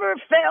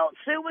felt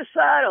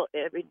suicidal?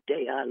 Every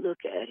day I look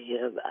at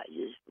him, I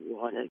just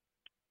want to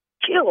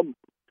kill him.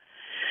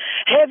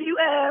 Have you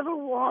ever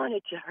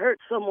wanted to hurt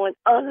someone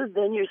other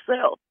than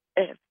yourself?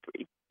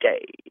 Every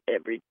day,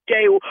 every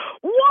day.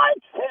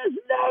 What's his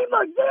name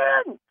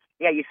again?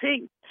 Yeah, you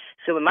see.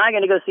 So am I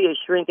going to go see a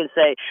shrink and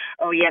say,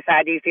 oh, yes,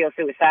 I do feel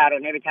suicidal,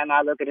 and every time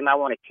I look at him, I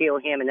want to kill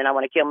him, and then I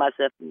want to kill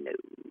myself? No.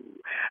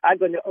 I'm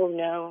going to, oh,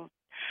 no.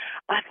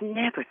 I've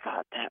never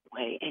thought that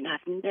way, and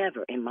I've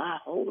never in my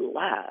whole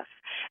life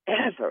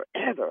ever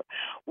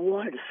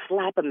wanted to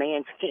slap a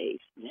man's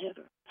face.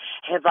 Never.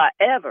 Have I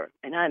ever,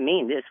 and I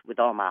mean this with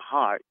all my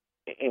heart,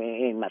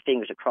 and my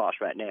fingers are crossed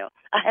right now,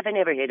 I haven't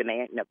ever hit a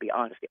man. No, be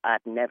honest,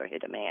 I've never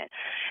hit a man.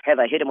 Have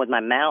I hit him with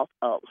my mouth?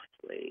 Oh,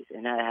 please.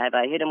 And have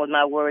I hit him with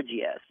my words?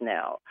 Yes.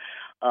 Now,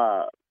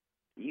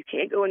 you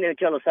can't go in there and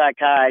tell a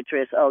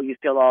psychiatrist, oh, you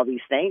feel all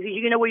these things.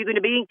 You know where you're going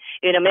to be?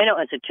 In a mental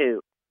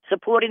institute,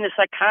 supporting the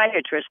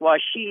psychiatrist while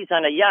she's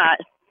on a yacht.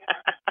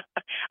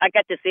 I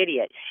got this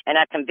idiot, and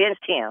I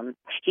convinced him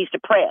he's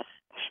depressed.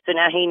 So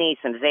now he needs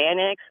some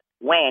Xanax,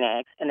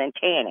 Xanax, and then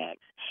Xanax.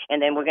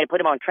 And then we're going to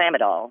put him on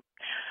Tramadol,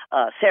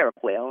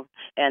 Seroquel,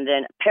 and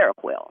then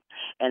Paraquel.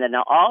 And then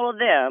all of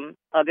them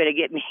are going to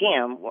get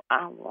him, well,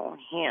 I want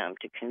him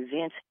to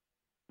convince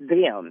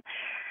them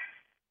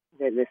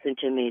that, listen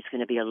to me, it's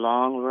going to be a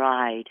long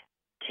ride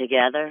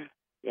together.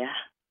 Yeah.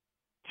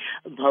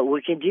 But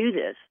we can do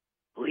this.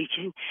 We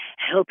can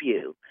help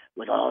you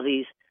with all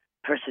these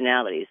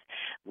personalities.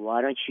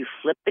 Why don't you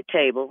flip the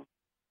table,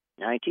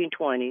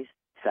 1920s,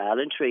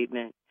 silent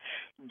treatment.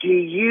 Do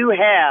you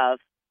have,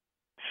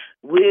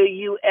 will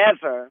you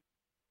ever,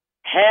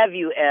 have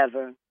you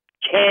ever,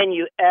 can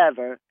you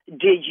ever,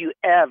 did you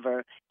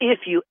ever, if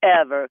you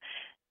ever,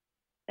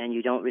 and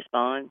you don't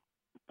respond?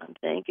 I'm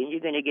thinking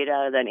you're going to get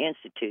out of that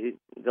institute,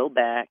 go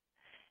back,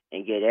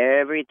 and get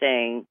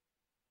everything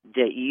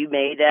that you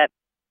made that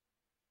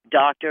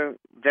doctor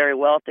very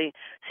wealthy.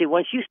 See,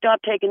 once you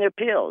stop taking their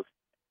pills,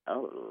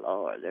 oh,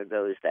 Lord, there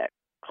goes that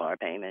car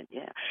payment.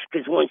 Yeah.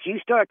 Because once you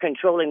start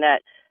controlling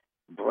that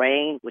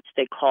brain, which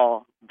they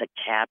call the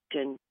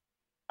captain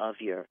of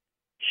your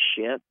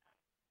ship,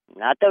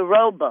 not the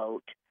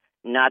rowboat,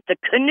 not the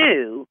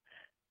canoe,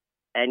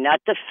 and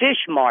not the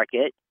fish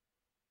market.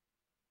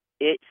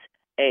 It's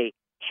a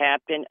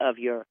captain of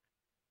your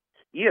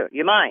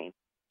mind.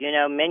 You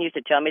know, men used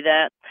to tell me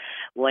that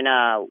when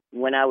I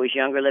was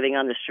younger, living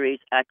on the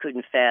streets. I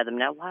couldn't fathom.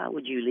 Now, why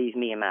would you leave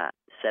me and my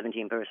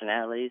 17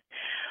 personalities?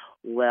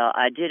 Well,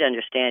 I did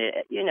understand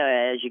it. You know,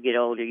 as you get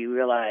older, you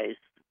realize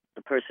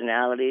the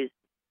personalities,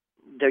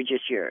 they're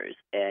just yours,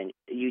 and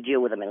you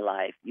deal with them in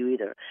life. You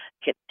either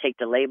take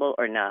the label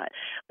or not.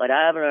 But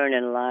I've learned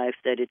in life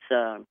that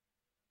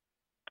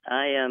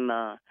I am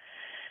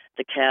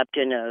the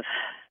captain of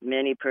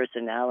many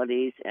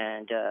personalities,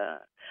 and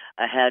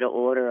I had to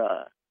order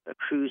a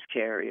cruise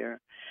carrier,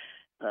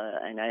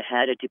 and I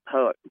had to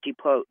deport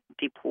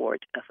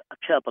a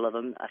couple of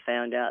them. I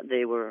found out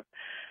they were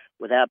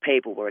without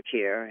paperwork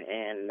here,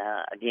 and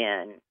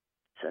again,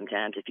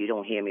 sometimes if you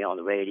don't hear me on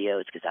the radio,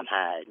 it's because I'm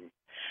hiding.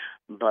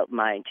 But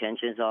my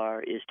intentions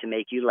is to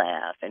make you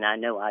laugh, and I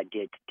know I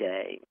did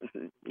today.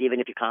 Even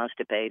if you're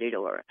constipated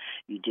or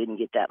you didn't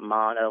get that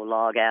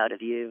monologue out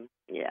of you,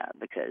 yeah,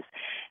 because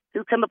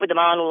who come up with the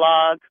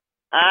monologue?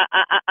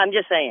 I'm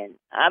just saying.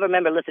 I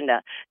remember listening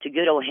to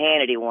good old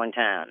Hannity one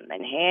time,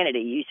 and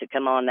Hannity used to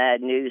come on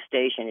that news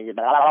station and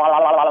blah, blah, blah,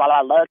 blah,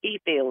 blah, blah,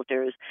 lucky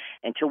filters.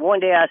 Until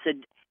one day I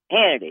said,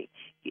 Hannity,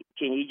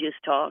 can you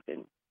just talk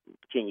and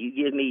can you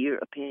give me your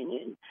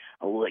opinion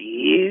on what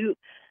you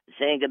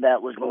think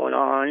about what's going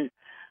on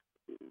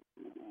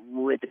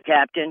with the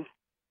captain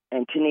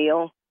and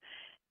Tennille?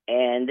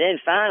 And then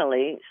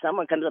finally,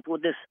 someone comes up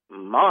with this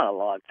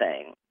monologue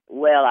thing.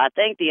 Well, I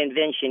think the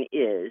invention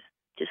is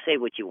to say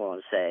what you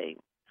want to say.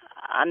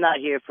 I'm not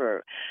here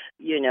for,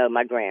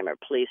 my grammar.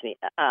 Please me.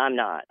 I'm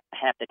not.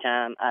 Half the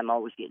time, I'm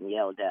always getting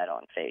yelled at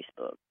on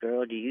Facebook.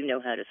 Girl, do you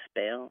know how to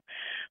spell?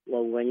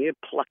 Well, when you're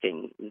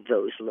plucking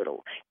those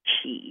little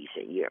keys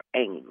and you're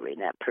angry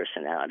and that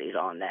personality's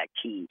on that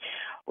key,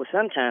 well,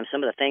 sometimes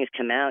some of the things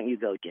come out and you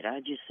go, did I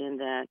just send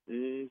that?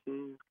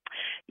 Mm-hmm.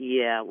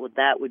 Yeah, well,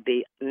 that would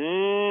be,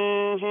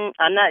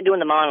 I'm not doing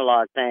the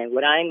monologue thing.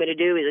 What I'm going to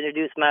do is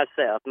introduce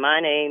myself. My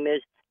name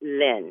is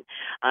Lynn.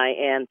 I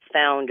am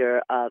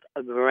founder of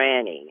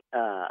Granny.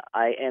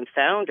 I am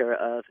founder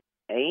of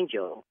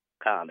Angel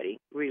Comedy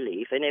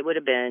Relief, and it would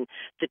have been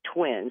the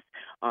twins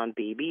on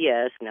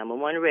BBS, number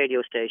one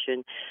radio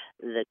station,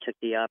 that took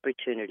the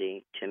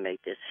opportunity to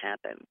make this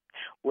happen.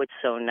 What's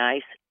so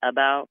nice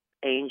about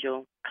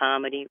Angel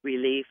Comedy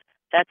Relief?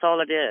 That's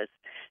all it is.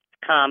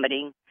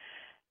 Comedy.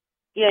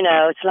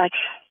 It's like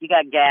you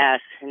got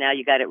gas and now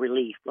you got it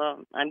relief.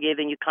 Well, I'm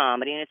giving you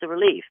comedy and it's a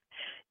relief.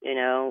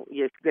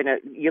 You're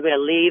gonna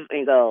leave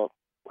and go,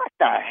 what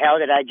the hell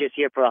did I just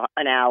hear for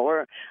an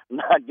hour?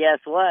 But guess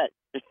what?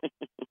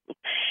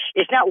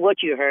 It's not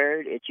what you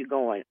heard. It's you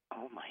going,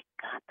 oh my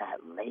God,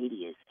 that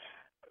lady is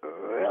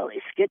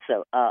really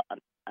schizo.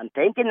 I'm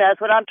thinking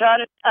that's what I'm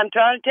trying to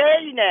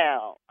tell you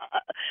now.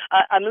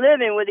 I'm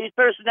living with these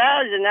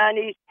personalities and I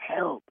need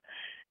help.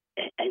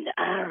 And the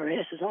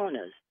IRS is on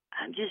us.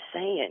 I'm just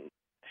saying,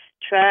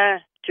 try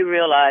to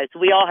realize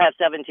we all have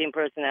 17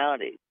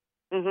 personalities.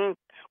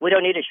 We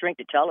don't need a shrink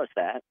to tell us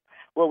that.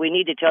 What we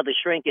need to tell the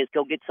shrink is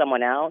go get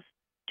someone else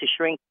to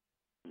shrink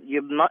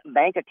your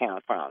bank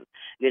account from,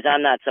 because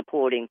I'm not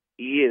supporting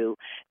you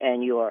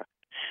and your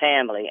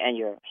family, and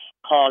you're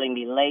calling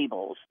me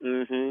labels.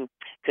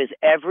 Because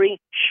every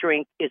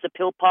shrink is a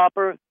pill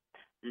popper.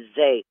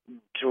 They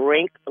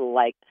drink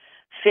like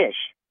fish.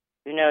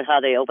 You know how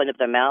they open up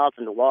their mouth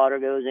and the water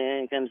goes in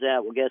and comes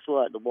out? Well, guess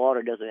what? The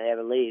water doesn't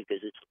ever leave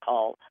because it's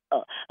called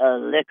a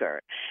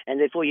liquor. And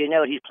before you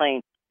know it, he's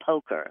playing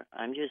poker.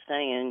 I'm just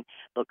saying,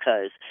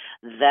 because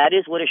that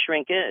is what a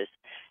shrink is.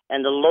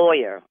 And the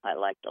lawyer, I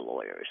like the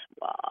lawyers.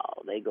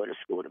 Wow, they go to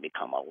school to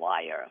become a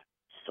liar.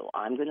 So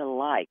I'm going to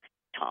like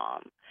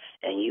Tom.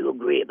 And you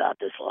agree about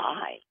this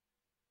lie.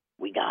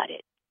 We got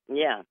it.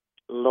 Yeah,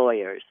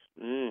 lawyers,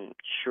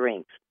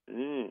 shrinks.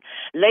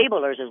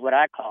 Labelers is what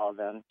I call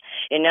them.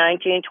 In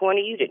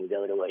 1920, you didn't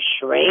go to a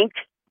shrink.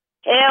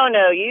 Hell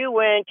no, you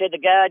went to the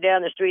guy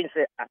down the street and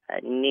said,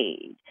 I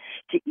need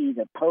to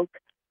either poke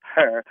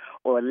her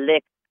or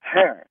lick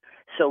her.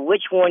 So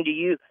which one do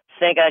you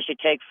think I should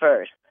take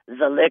first?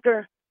 The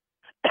liquor?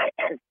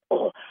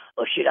 or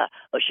should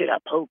I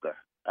poke her?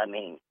 I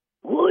mean,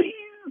 what do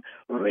you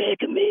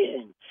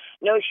recommend?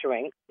 No,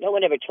 shrink. No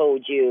one ever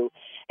told you,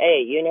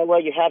 hey, you know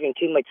what, you're having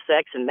too much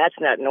sex and that's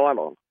not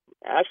normal.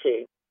 I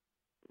see.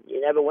 You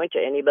never went to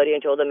anybody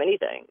and told them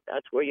anything.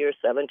 That's where your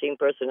 17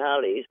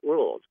 personalities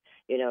ruled.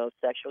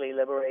 Sexually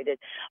liberated.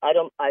 I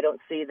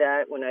don't see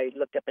that. When I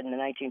looked up in the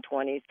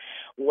 1920s,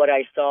 what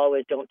I saw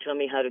was, don't tell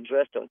me how to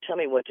dress, don't tell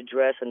me what to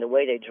dress, and the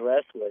way they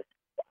dressed was,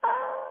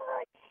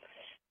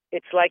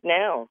 it's like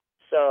now.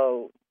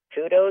 So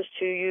kudos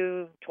to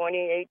you,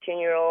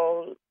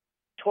 18-year-old,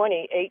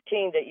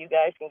 2018, that you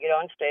guys can get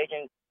on stage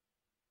and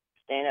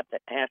stand up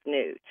half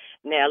nude.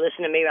 Now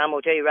listen to me. I'm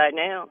gonna tell you right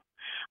now.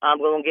 I'm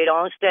going to get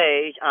on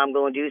stage. I'm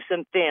going to do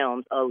some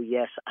films. Oh,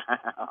 yes.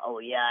 Oh,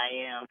 yeah,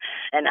 I am.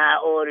 And I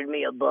ordered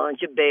me a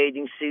bunch of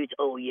bathing suits.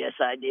 Oh, yes,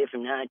 I did,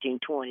 from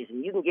 1920s.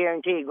 And you can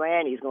guarantee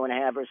Granny's going to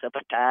have herself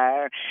a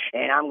tire,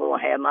 and I'm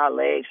going to have my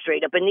legs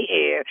straight up in the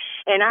air,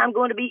 and I'm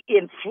going to be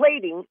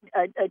inflating,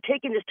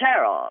 taking this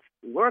tire off.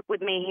 Work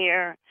with me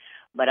here.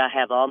 But I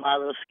have all my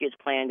little skits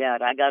planned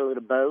out. I got a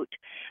little boat,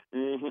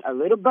 a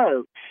little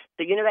boat.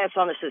 So you know that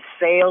song that says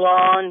 "Sail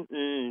On"?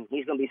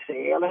 He's gonna be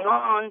sailing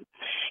on.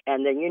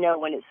 And then you know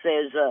when it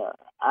says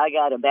 "I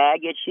got a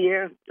baggage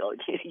here," oh,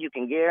 you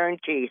can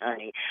guarantee,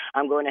 honey,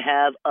 I'm going to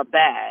have a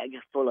bag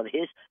full of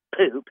his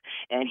poop,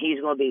 and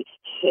he's going to be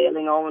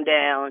sailing on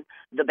down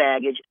the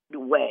baggage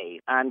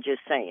way. I'm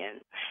just saying.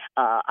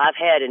 I've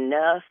had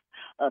enough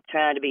of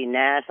trying to be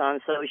nice on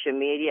social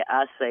media.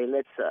 I say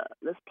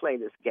let's play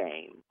this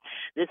game.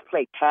 Let's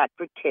play tack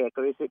for tick,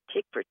 or is it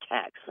tick for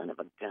tack? Son of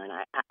a gun!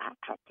 I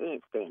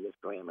can't stand this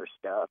grammar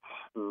stuff.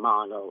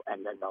 Mono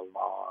and then the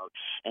log,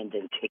 and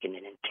then ticking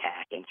and then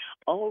tacking.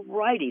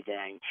 Alrighty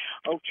then.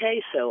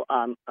 Okay, so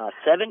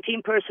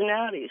 17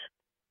 personalities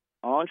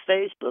on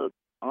Facebook,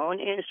 on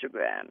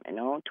Instagram, and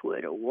on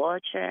Twitter.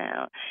 Watch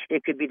out.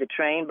 It could be the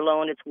train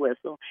blowing its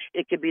whistle.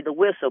 It could be the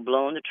whistle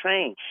blowing the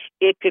train.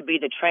 It could be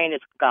the train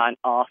that's gone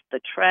off the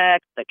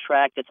track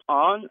that's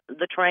on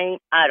the train.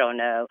 I don't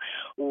know.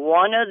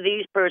 One of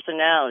these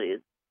personalities,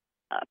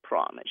 I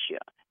promise you,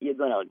 you're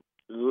going to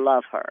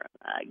love her.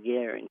 I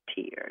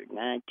guarantee her.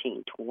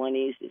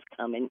 1920s is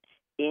coming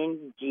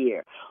in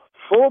gear.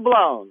 Full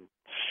blown.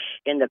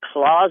 In the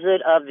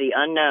closet of the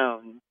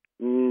unknown.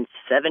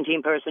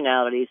 17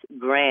 personalities,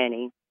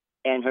 Granny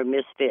and her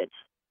misfits.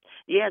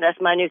 Yeah, that's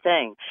my new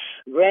thing.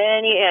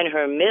 Granny and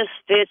her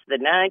misfits, the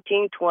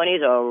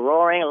 1920s, are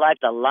roaring like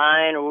the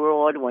lion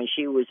roared when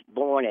she was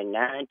born in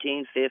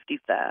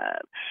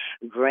 1955.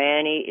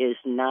 Granny is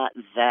not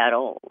that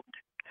old.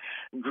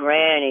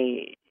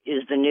 Granny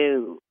is the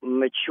new,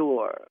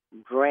 mature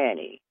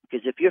Granny.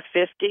 Because if you're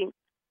 50,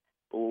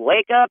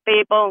 wake up,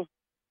 people.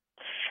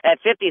 At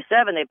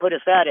 57, they put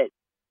us out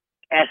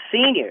as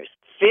seniors.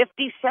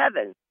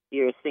 57,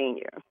 you're a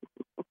senior.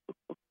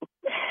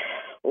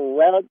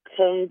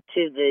 Welcome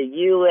to the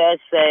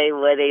USA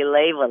where they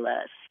label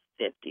us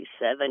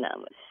 57.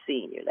 I'm a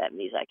senior. That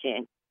means I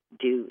can't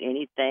do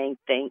anything,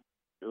 think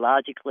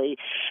logically.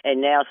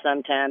 And now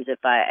sometimes if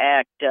I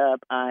act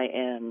up, I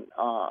am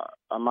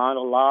a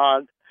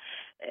monologue.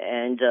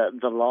 And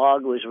the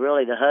log was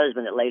really the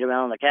husband that laid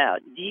around on the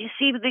couch. Do you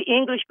see the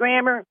English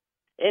grammar?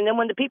 And then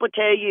when the people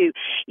tell you,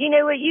 you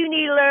know what, you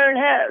need to learn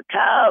how to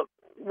talk.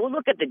 Well,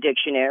 look at the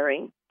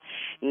dictionary.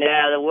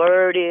 Now, the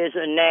word is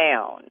a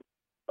noun,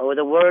 or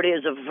the word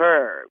is a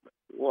verb.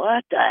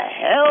 What the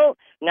hell?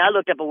 Now, I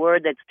looked up a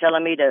word that's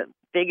telling me to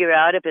figure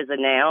out if it's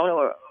a noun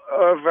or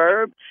a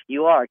verb.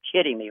 You are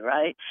kidding me,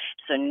 right?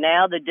 So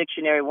now the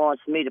dictionary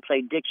wants me to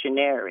play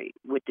dictionary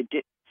with the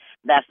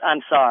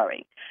I'm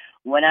sorry.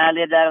 When I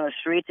lived out on the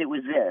streets, it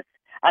was this.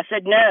 I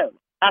said no.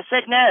 I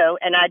said no,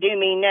 and I do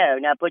mean no.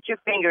 Now put your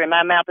finger in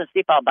my mouth and see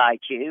if I'll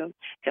bite you.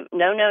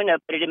 No,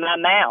 put it in my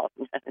mouth.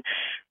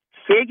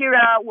 Figure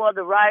out where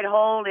the right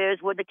hole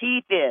is, where the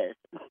teeth is.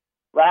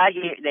 Right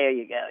here. There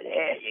you go.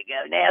 There you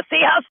go. Now see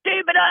how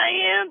stupid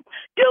I am?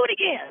 Do it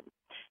again.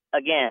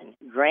 Again,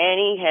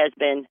 Granny has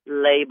been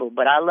labeled,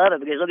 but I love it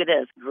because look at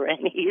this.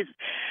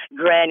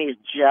 Granny's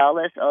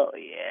jealous. Oh,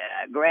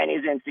 yeah.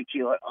 Granny's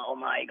insecure. Oh,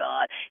 my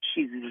God.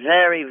 She's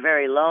very,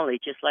 very lonely,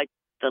 just like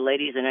the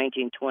ladies in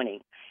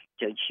 1920.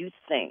 Don't you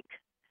think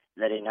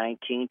that in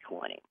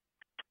 1920,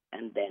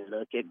 and then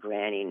look at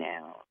Granny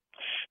now.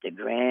 The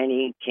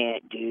Granny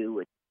can't do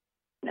what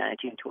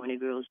 1920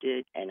 girls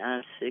did, and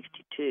I'm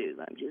 62.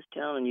 I'm just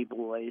telling you,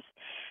 boys,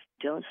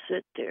 don't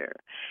sit there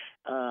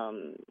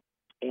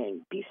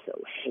and be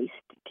so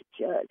hasty to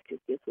judge,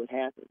 because guess what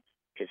happens?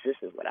 Because this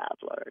is what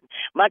I've learned.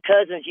 My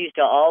cousins used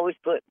to always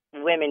put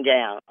women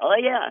down. Oh,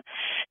 yeah.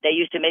 They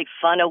used to make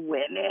fun of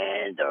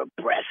women, their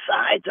breast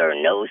size or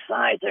nose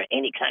size or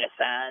any kind of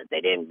size.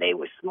 They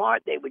were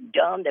smart, they were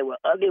dumb, they were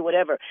ugly,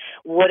 whatever.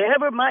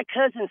 Whatever my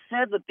cousin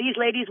said that these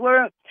ladies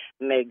were,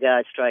 may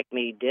God strike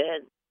me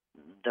dead.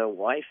 Their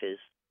wife is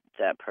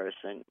that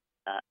person.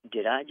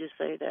 Did I just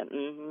say that?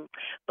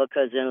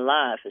 Because in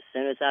life, as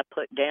soon as I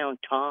put down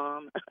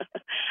Tom,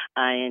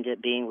 I end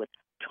up being with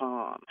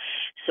Tom.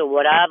 So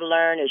what I've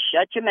learned is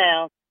shut your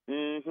mouth,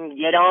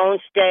 get on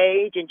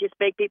stage, and just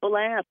make people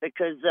laugh,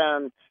 because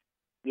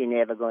you're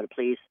never going to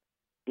please.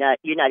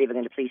 You're not even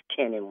going to please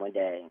 10 in one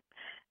day,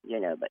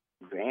 But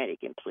Granny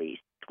can please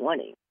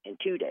 20 in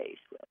 2 days.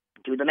 Well,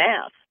 do the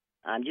math.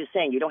 I'm just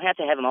saying you don't have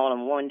to have them all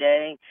in one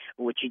day.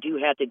 What you do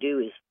have to do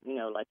is,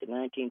 like the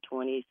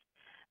 1920s.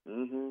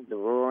 The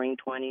roaring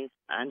 20s.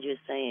 I'm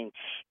just saying,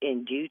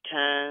 in due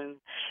time,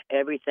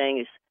 everything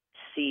is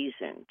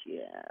seasoned.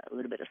 Yeah, a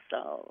little bit of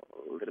salt,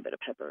 a little bit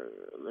of pepper,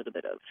 a little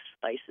bit of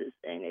spices,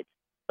 and it's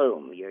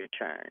boom, your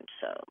turn.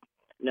 So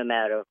no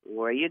matter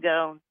where you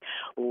go,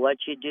 what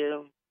you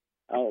do,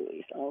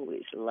 always,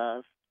 always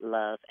love,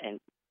 and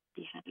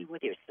be happy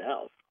with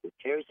yourself. Who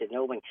cares if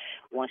no one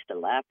wants to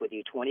laugh with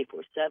you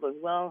 24/7?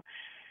 Well,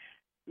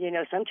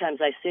 sometimes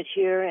I sit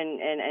here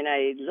and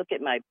I look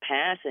at my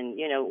past, and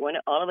when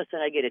all of a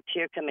sudden I get a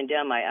tear coming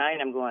down my eye,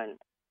 and I'm going,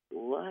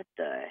 what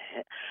the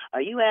heck?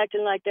 Are you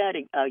acting like that?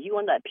 Are you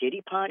on that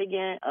pity pot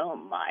again? Oh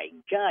my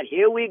God,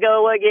 here we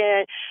go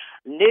again.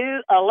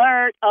 New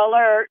alert,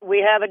 alert. We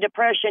have a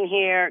depression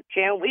here.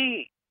 Can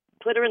we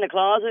put her in the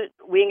closet?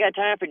 We ain't got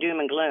time for doom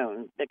and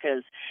gloom,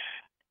 because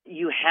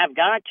you have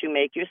got to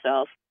make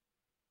yourself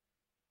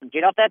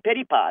get off that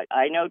pity pot.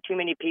 I know too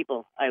many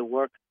people. I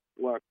work,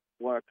 work,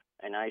 work,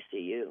 and I see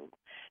you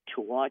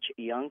to watch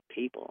young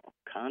people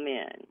come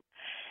in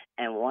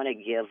and want to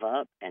give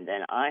up. And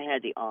then I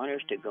had the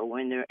honors to go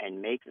in there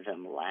and make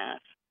them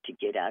laugh, to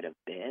get out of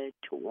bed,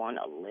 to want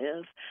to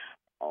live.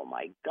 Oh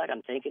my God,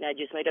 I'm thinking I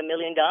just made $1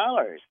 million.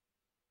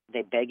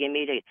 They begging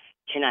me to,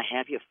 can I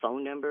have your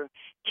phone number?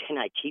 Can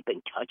I keep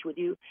in touch with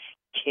you?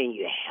 Can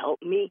you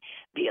help me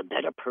be a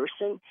better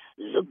person?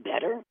 Look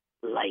better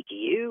like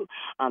you?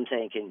 I'm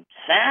thinking,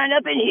 sign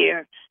up in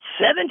here.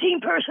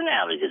 17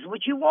 personalities is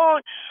what you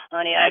want.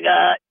 Honey,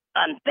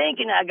 I'm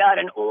thinking I got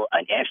an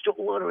extra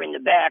order in the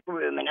back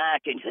room, and I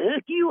can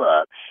hook you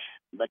up.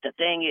 But the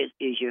thing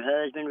is your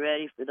husband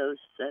ready for those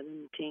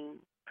 17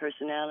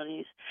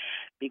 personalities?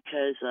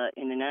 Because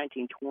in the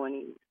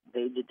 1920s,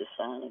 they did the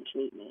silent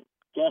treatment.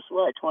 Guess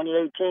what?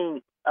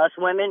 2018, us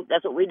women,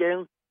 that's what we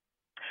do.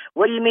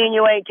 What do you mean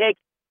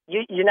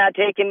you're not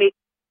taking me?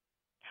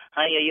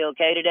 Honey, are you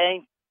okay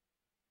today?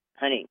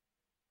 Honey,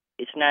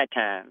 it's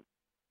nighttime.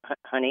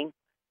 Honey,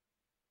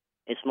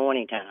 it's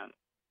morning time.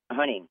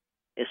 Honey,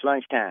 it's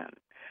lunchtime.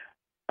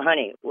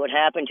 Honey, what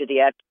happened to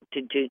the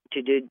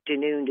to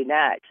noon to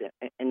night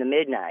and the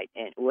midnight,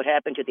 and what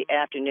happened to the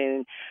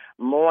afternoon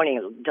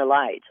morning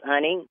delights?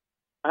 Honey,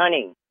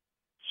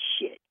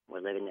 shit, we're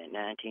living that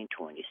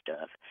 1920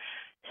 stuff.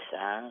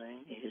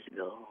 Silent is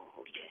golden,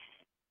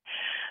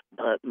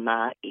 but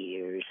my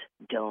ears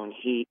don't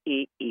hear.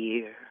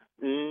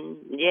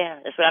 Yeah,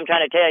 that's what I'm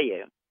trying to tell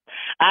you.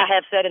 I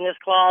have sat in this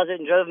closet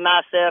and drove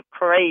myself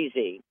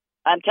crazy.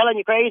 I'm telling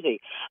you, crazy.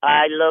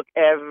 I look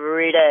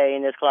every day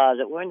in this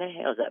closet. Where in the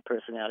hell is that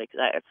personality?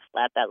 Because I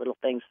slapped that little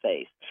thing's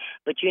face.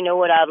 But you know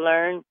what I've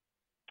learned?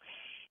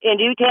 In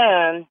due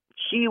time,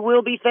 she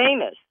will be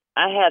famous.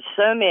 I have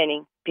so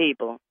many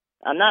people.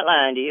 I'm not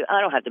lying to you.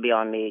 I don't have to be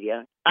on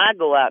media. I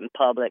go out in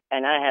public,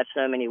 and I have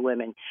so many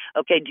women.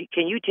 Okay,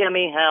 can you tell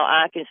me how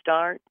I can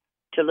start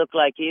to look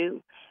like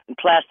you? In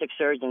plastic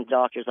surgeon's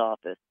doctor's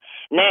office.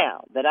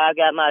 Now that I've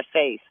got my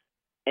face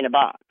in a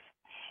box,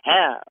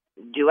 how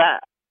do I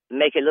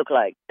make it look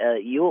like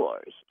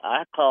yours?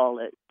 I call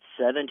it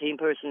 17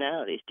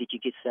 personalities. Did you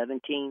get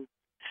 17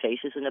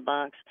 faces in the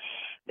box?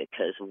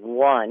 Because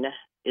one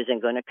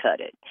isn't going to cut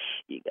it.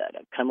 You got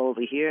to come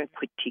over here,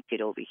 critique it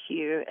over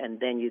here,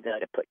 and then you got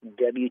to put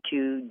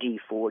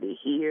W2D40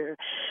 here,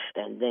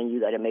 and then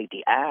you got to make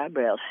the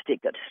eyebrows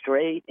stick up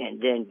straight,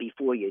 and then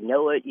before you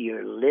know it,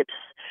 your lips,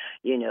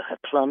 have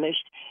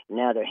plumaged.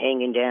 Now they're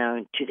hanging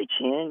down to the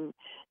chin.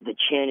 The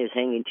chin is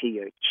hanging to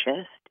your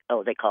chest.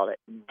 Oh, they call it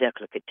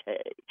décolleté.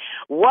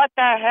 What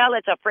the hell?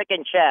 It's a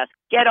freaking chest.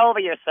 Get over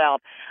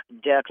yourself.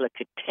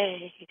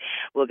 Décolleté.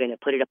 We're going to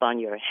put it up on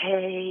your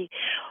hey.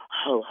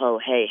 Ho, ho,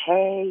 hey,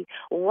 hey.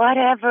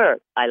 Whatever.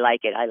 I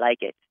like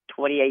it.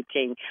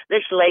 2018.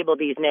 Let's label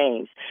these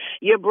names.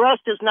 Your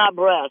breast is not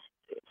breast.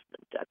 It's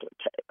the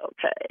décolleté.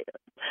 Okay.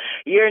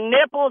 Your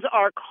nipples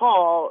are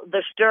called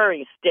the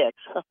stirring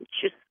sticks. I'm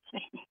just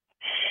saying.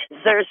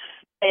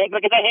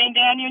 Look at the hang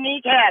down your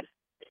kneecaps.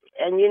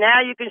 And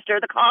now you can stir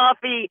the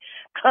coffee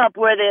cup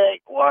with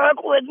it.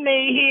 Work with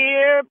me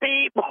here,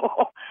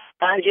 people.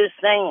 I'm just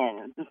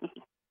saying.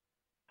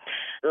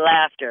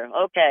 Laughter.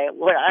 Okay,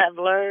 what I've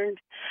learned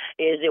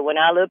is that when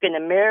I look in the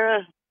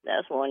mirror,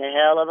 that's one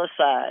hell of a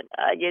sight.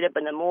 I get up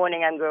in the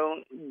morning, I'm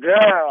going,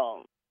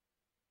 girl,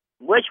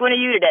 which one are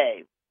you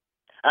today?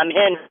 I'm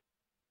Henry,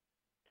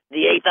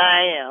 the eighth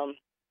I am,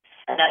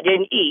 and I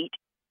didn't eat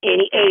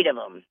any 8 of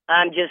them.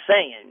 I'm just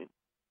saying.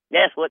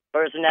 That's what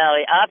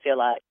personality I feel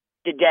like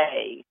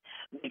today,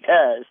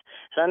 because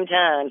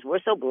sometimes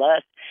we're so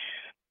blessed,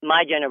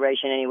 my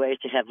generation anyways,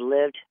 to have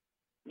lived,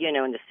 in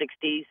the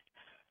 60s,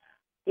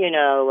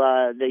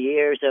 the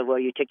years of where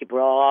you took your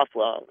bra off.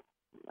 Well,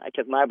 I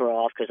took my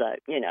bra off because I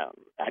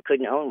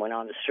couldn't own one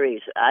on the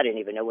streets. I didn't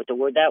even know what the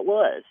word that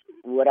was.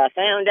 What I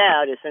found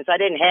out is since I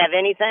didn't have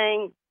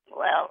anything,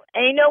 well,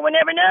 ain't no one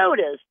ever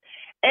noticed.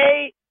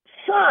 Hey,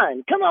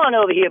 son, come on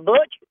over here,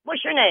 Butch.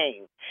 What's your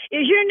name?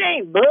 Is your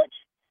name Butch?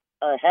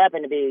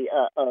 Happen to be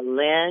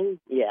Lynn,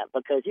 yeah,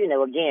 because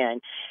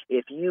again,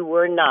 if you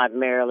were not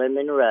Marilyn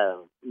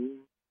Monroe,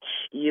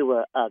 you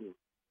were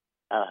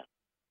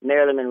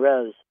Marilyn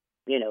Monroe's,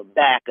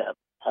 backup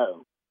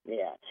home.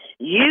 Yeah,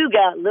 you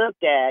got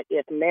looked at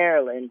if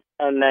Marilyn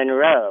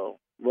Monroe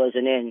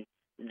wasn't in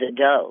the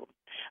dough.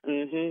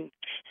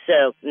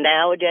 So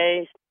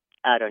nowadays,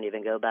 I don't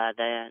even go by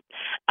that.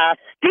 I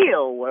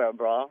still wear a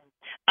bra.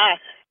 I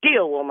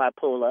still wear my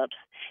pull-ups.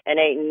 And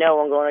ain't no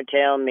one going to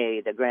tell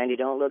me that Granny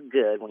don't look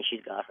good when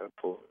she's got her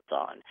pull-ups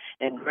on.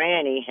 And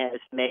Granny has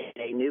made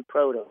a new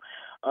proto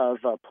of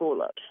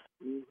pull-ups.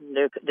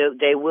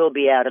 They will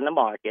be out in the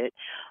market.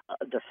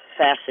 They're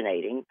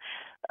fascinating.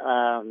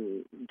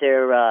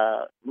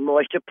 They're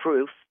moisture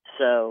proof,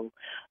 so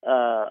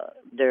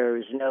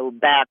there's no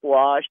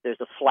backwash.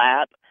 There's a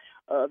flap.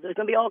 There's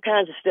going to be all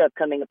kinds of stuff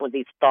coming up with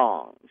these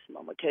thongs.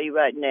 I'm going to tell you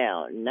right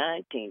now,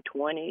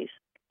 1920s.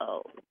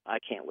 Oh, I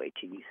can't wait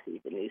till you see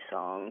the new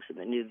songs and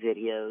the new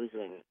videos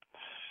and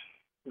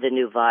the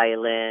new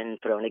violin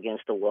thrown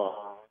against the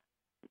wall,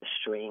 the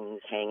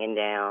strings hanging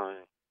down,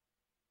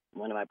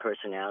 one of my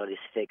personalities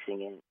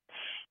fixing it,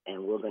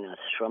 and we're going to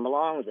strum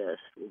along this.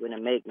 We're going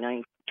to make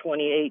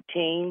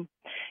 2018.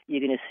 You're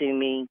going to see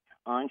me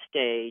on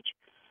stage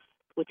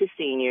with the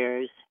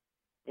seniors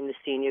in the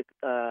senior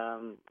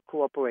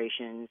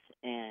corporations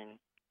and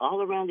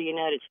all around the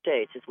United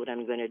States. Is what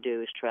I'm going to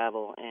do is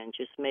travel and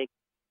just make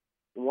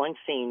one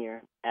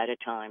senior at a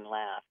time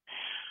laugh.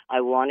 I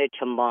wanted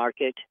to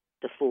market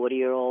the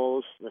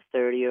 40-year-olds, the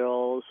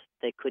 30-year-olds.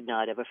 They could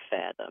not ever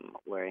fathom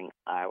wearing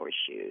our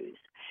shoes.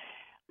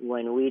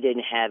 When we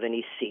didn't have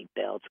any seat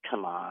belts,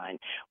 come on.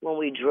 When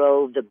we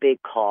drove the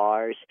big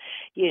cars,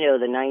 the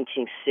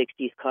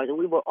 1960s cars, and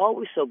we were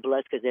always so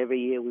blessed because every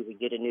year we would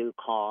get a new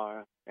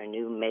car, a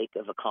new make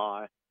of a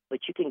car.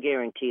 But you can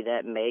guarantee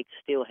that make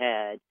still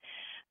had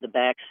the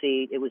back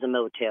seat. It was a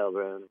motel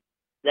room.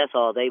 That's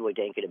all they were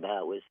thinking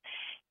about was,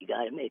 you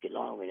got to make it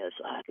long enough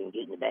so I can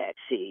get in the back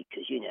seat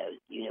because, you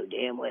know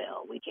damn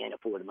well we can't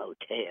afford a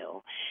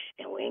motel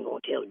and we ain't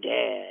going to tell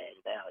Dad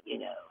about,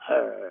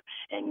 her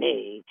and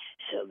me.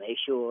 So make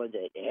sure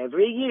that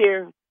every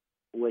year,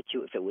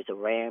 if it was a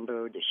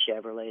Rambler, the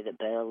Chevrolet, the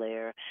Bel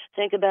Air,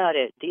 think about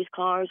it. These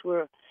cars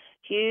were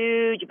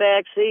huge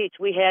back seats.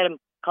 We had them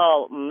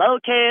called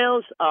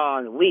motels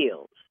on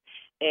wheels.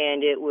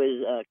 And it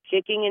was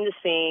kicking in the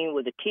scene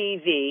with a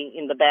TV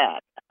in the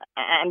back.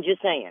 I'm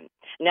just saying.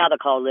 Now they're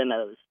called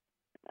limos.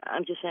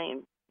 I'm just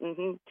saying.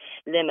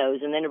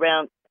 Limos. And then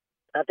around,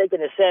 I think in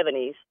the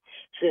 70s,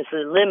 since the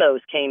limos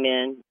came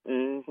in,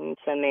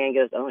 some man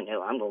goes, oh,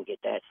 no, I'm going to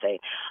get that thing.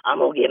 I'm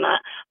going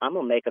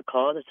to make a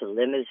car that's a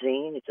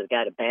limousine. It's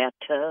got a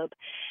bathtub.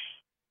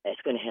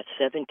 It's going to have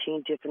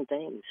 17 different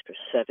things for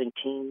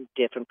 17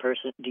 different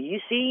persons. Do you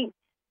see?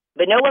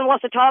 But no one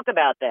wants to talk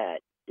about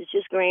that. It's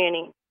just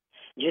Granny.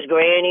 Just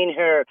Granny and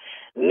her,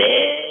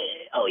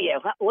 meh. Oh, yeah,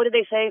 what did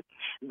they say?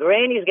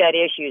 Granny's got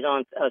issues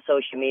on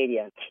social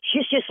media.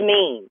 She's just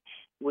mean.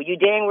 Well, you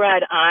dang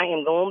right I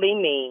am going to be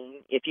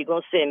mean if you're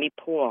going to send me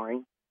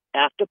porn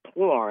after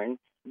porn,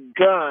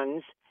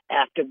 guns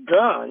after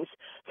guns,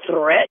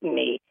 threaten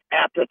me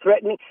after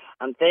threatening.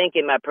 I'm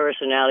thinking my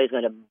personality is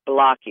going to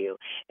block you.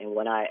 And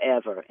when I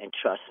ever, and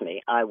trust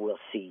me, I will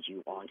see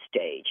you on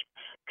stage.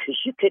 Because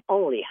you could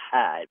only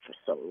hide for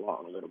so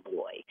long, little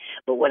boy.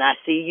 But when I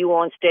see you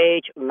on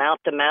stage, mouth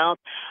to mouth,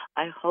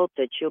 I hope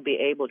that you'll be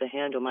able to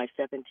handle my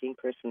 17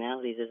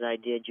 personalities as I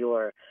did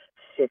your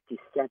 57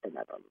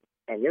 of them.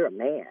 And you're a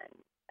man.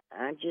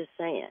 I'm just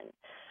saying.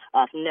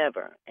 I've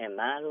never in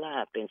my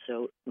life been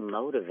so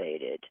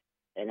motivated,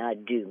 and I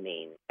do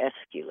mean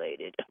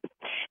escalated,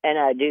 and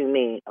I do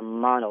mean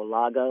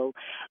monologo,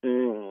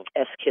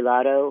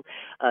 escalado.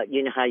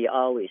 You know how you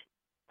always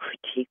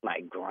critique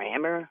my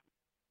grammar?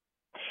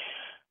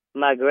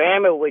 My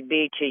grammar would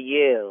be to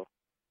you,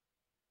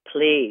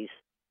 please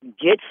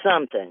get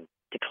something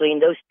to clean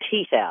those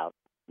teeth out.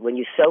 When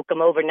you soak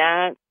them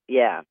overnight,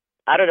 yeah,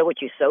 I don't know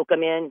what you soak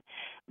them in,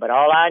 but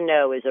all I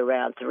know is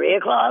around 3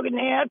 o'clock in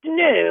the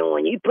afternoon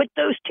when you put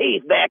those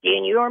teeth back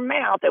in your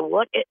mouth, and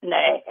what in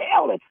the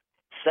hell is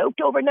soaked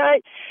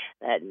overnight?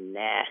 That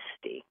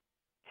nasty.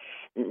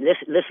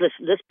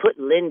 Let's put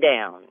Lynn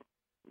down.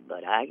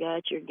 But I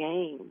got your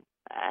game.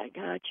 I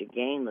got your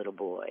game, little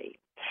boy.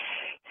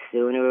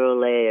 Sooner or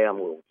later, I'm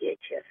going to get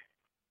you.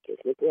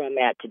 Just look where I'm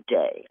at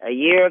today. A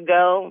year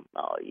ago,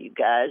 all you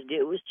guys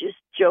did was just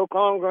joke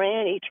on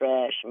Granny,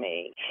 trash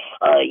me.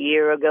 A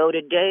year ago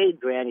today,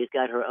 Granny's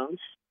got her own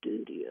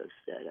studio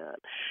set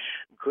up.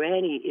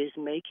 Granny is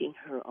making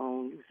her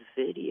own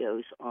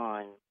videos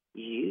on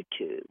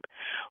YouTube.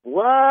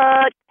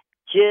 What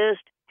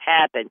just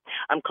happened?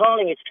 I'm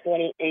calling it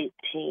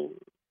 2018,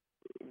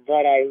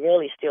 but I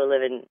really still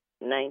live in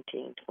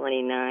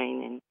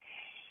 1929, and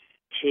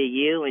to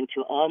you and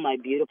to all my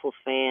beautiful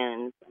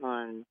fans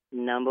on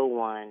number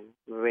one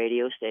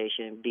radio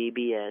station,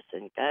 BBS,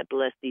 and God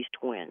bless these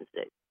twins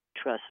that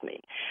trust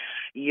me.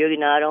 You're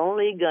not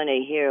only going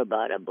to hear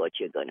about it, but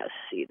you're going to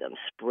see them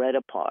spread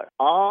apart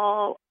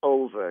all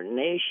over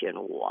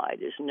nationwide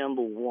as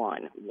number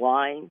one.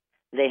 Why?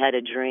 They had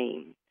a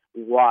dream.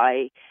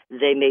 Why?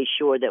 They made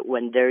sure that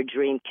when their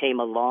dream came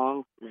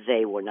along,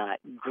 they were not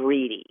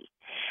greedy.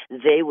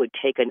 They would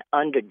take an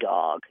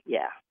underdog,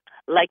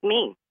 like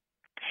me,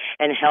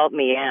 and help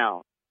me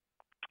out.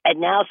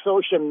 And now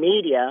social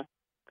media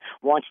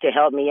wants to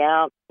help me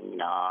out?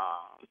 No.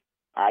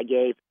 I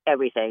gave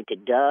everything to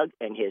Doug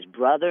and his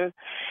brother,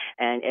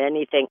 and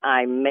anything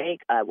I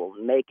make, I will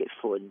make it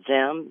for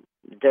them.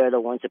 They're the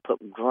ones that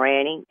put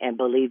Granny and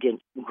believed in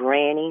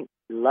Granny,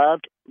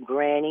 loved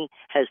Granny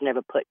has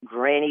never put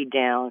Granny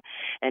down.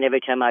 And every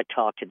time I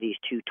talk to these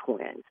two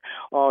twins,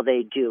 all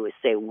they do is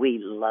say, we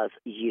love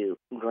you,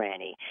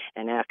 Granny.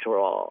 And after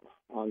all,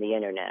 on the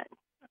internet,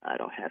 I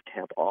don't have to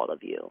have all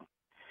of you,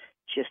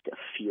 just a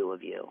few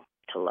of you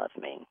to love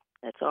me.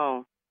 That's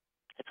all.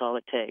 That's all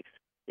it takes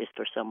is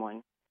for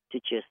someone to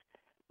just,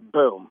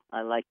 boom,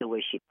 I like the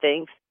way she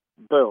thinks.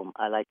 Boom,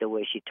 I like the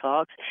way she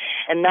talks.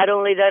 And not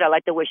only that, I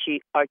like the way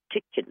she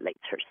articulates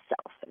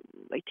herself. And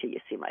wait till you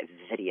see my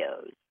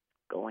videos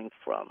going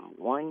from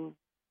one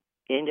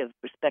end of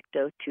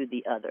perspective to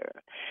the other.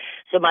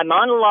 So my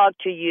monologue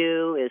to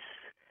you is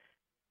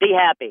be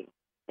happy.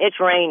 It's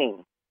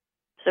raining.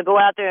 So go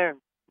out there.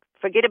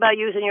 Forget about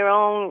using your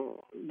own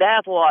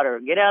bath water.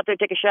 Get out there,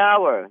 take a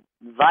shower.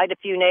 Invite a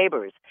few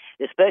neighbors,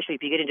 especially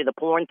if you get into the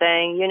porn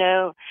thing,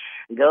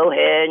 Go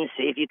ahead and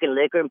see if you can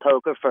lick her and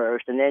poke her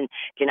first. And then,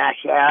 can I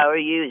shower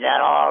you? Is that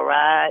all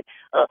right?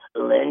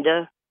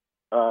 Linda,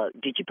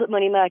 did you put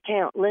money in my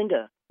account?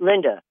 Linda,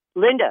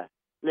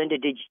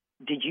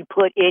 did you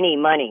put any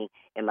money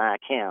in my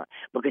account?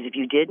 Because if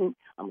you didn't,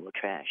 I'm going to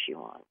trash you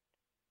on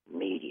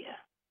media.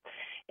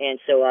 And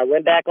so I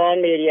went back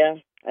on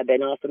media. I've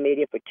been off of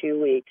media for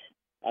 2 weeks.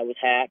 I was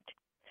hacked.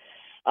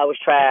 I was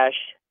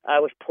trashed. I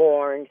was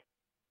porned.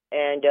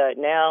 And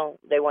now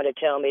they want to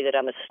tell me that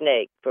I'm a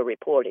snake for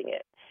reporting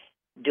it.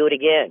 Do it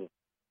again.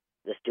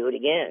 Let's do it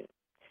again.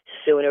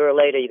 Sooner or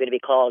later, you're going to be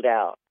called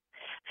out.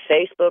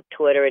 Facebook,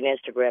 Twitter, and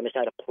Instagram is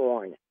not a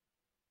porn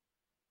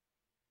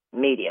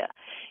media.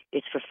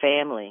 It's for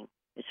family.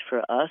 It's for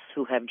us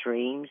who have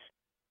dreams,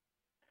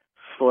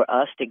 for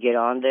us to get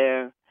on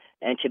there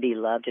and to be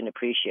loved and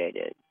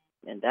appreciated.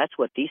 And that's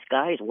what these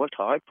guys worked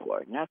hard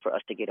for, not for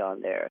us to get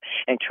on there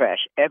and trash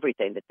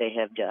everything that they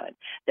have done.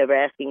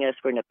 They're asking us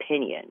for an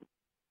opinion.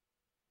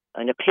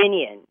 An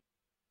opinion.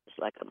 It's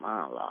like a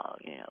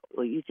monologue,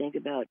 Well, you think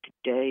about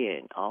today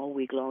and all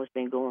week long what's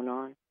been going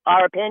on?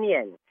 Our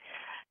opinion.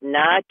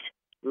 Not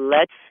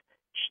let's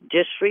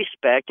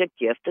disrespect a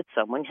gift that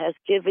someone has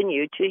given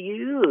you to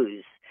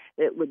use.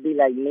 It would be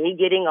like me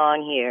getting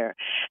on here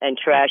and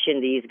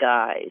trashing these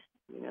guys.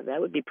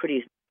 That would be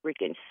pretty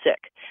freaking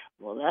sick.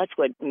 Well, that's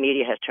what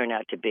media has turned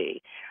out to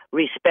be.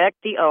 Respect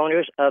the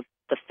owners of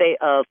the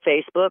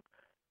Facebook,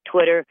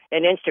 Twitter,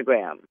 and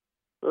Instagram.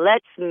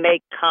 Let's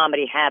make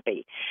comedy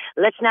happy.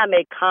 Let's not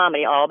make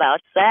comedy all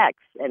about sex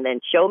and then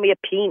show me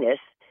a penis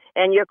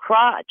and your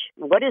crotch.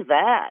 What is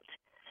that?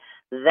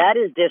 That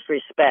is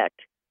disrespect.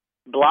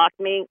 Block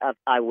me,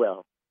 I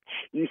will.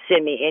 You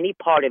send me any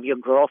part of your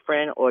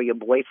girlfriend or your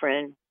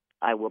boyfriend,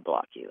 I will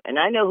block you. And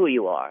I know who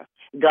you are.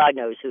 God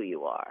knows who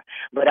you are.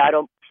 But I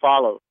don't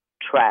follow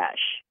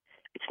trash.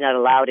 It's not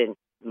allowed in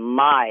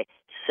my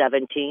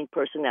 17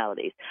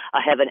 personalities.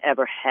 I haven't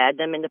ever had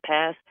them in the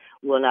past.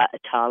 Will not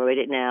tolerate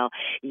it now.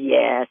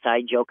 Yes,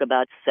 I joke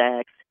about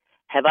sex.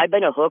 Have I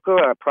been a hooker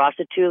or a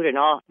prostitute and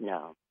all?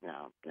 No.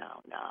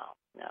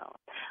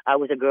 I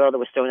was a girl that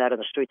was thrown out on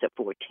the streets at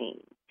 14.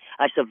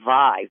 I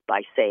survived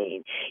by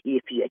saying,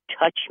 if you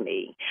touch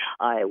me,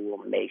 I will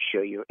make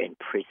sure you're in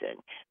prison.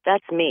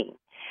 That's me.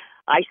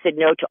 I said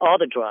no to all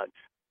the drugs.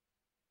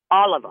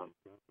 All of them.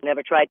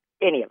 Never tried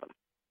any of them.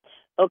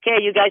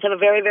 Okay, you guys have a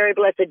very, very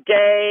blessed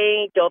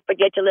day. Don't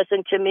forget to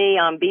listen to me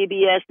on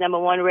BBS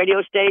 #1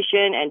 radio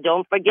station. And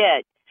don't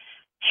forget,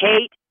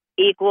 hate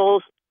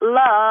equals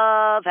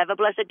love. Have a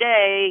blessed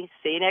day.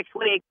 See you next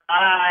week.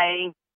 Bye.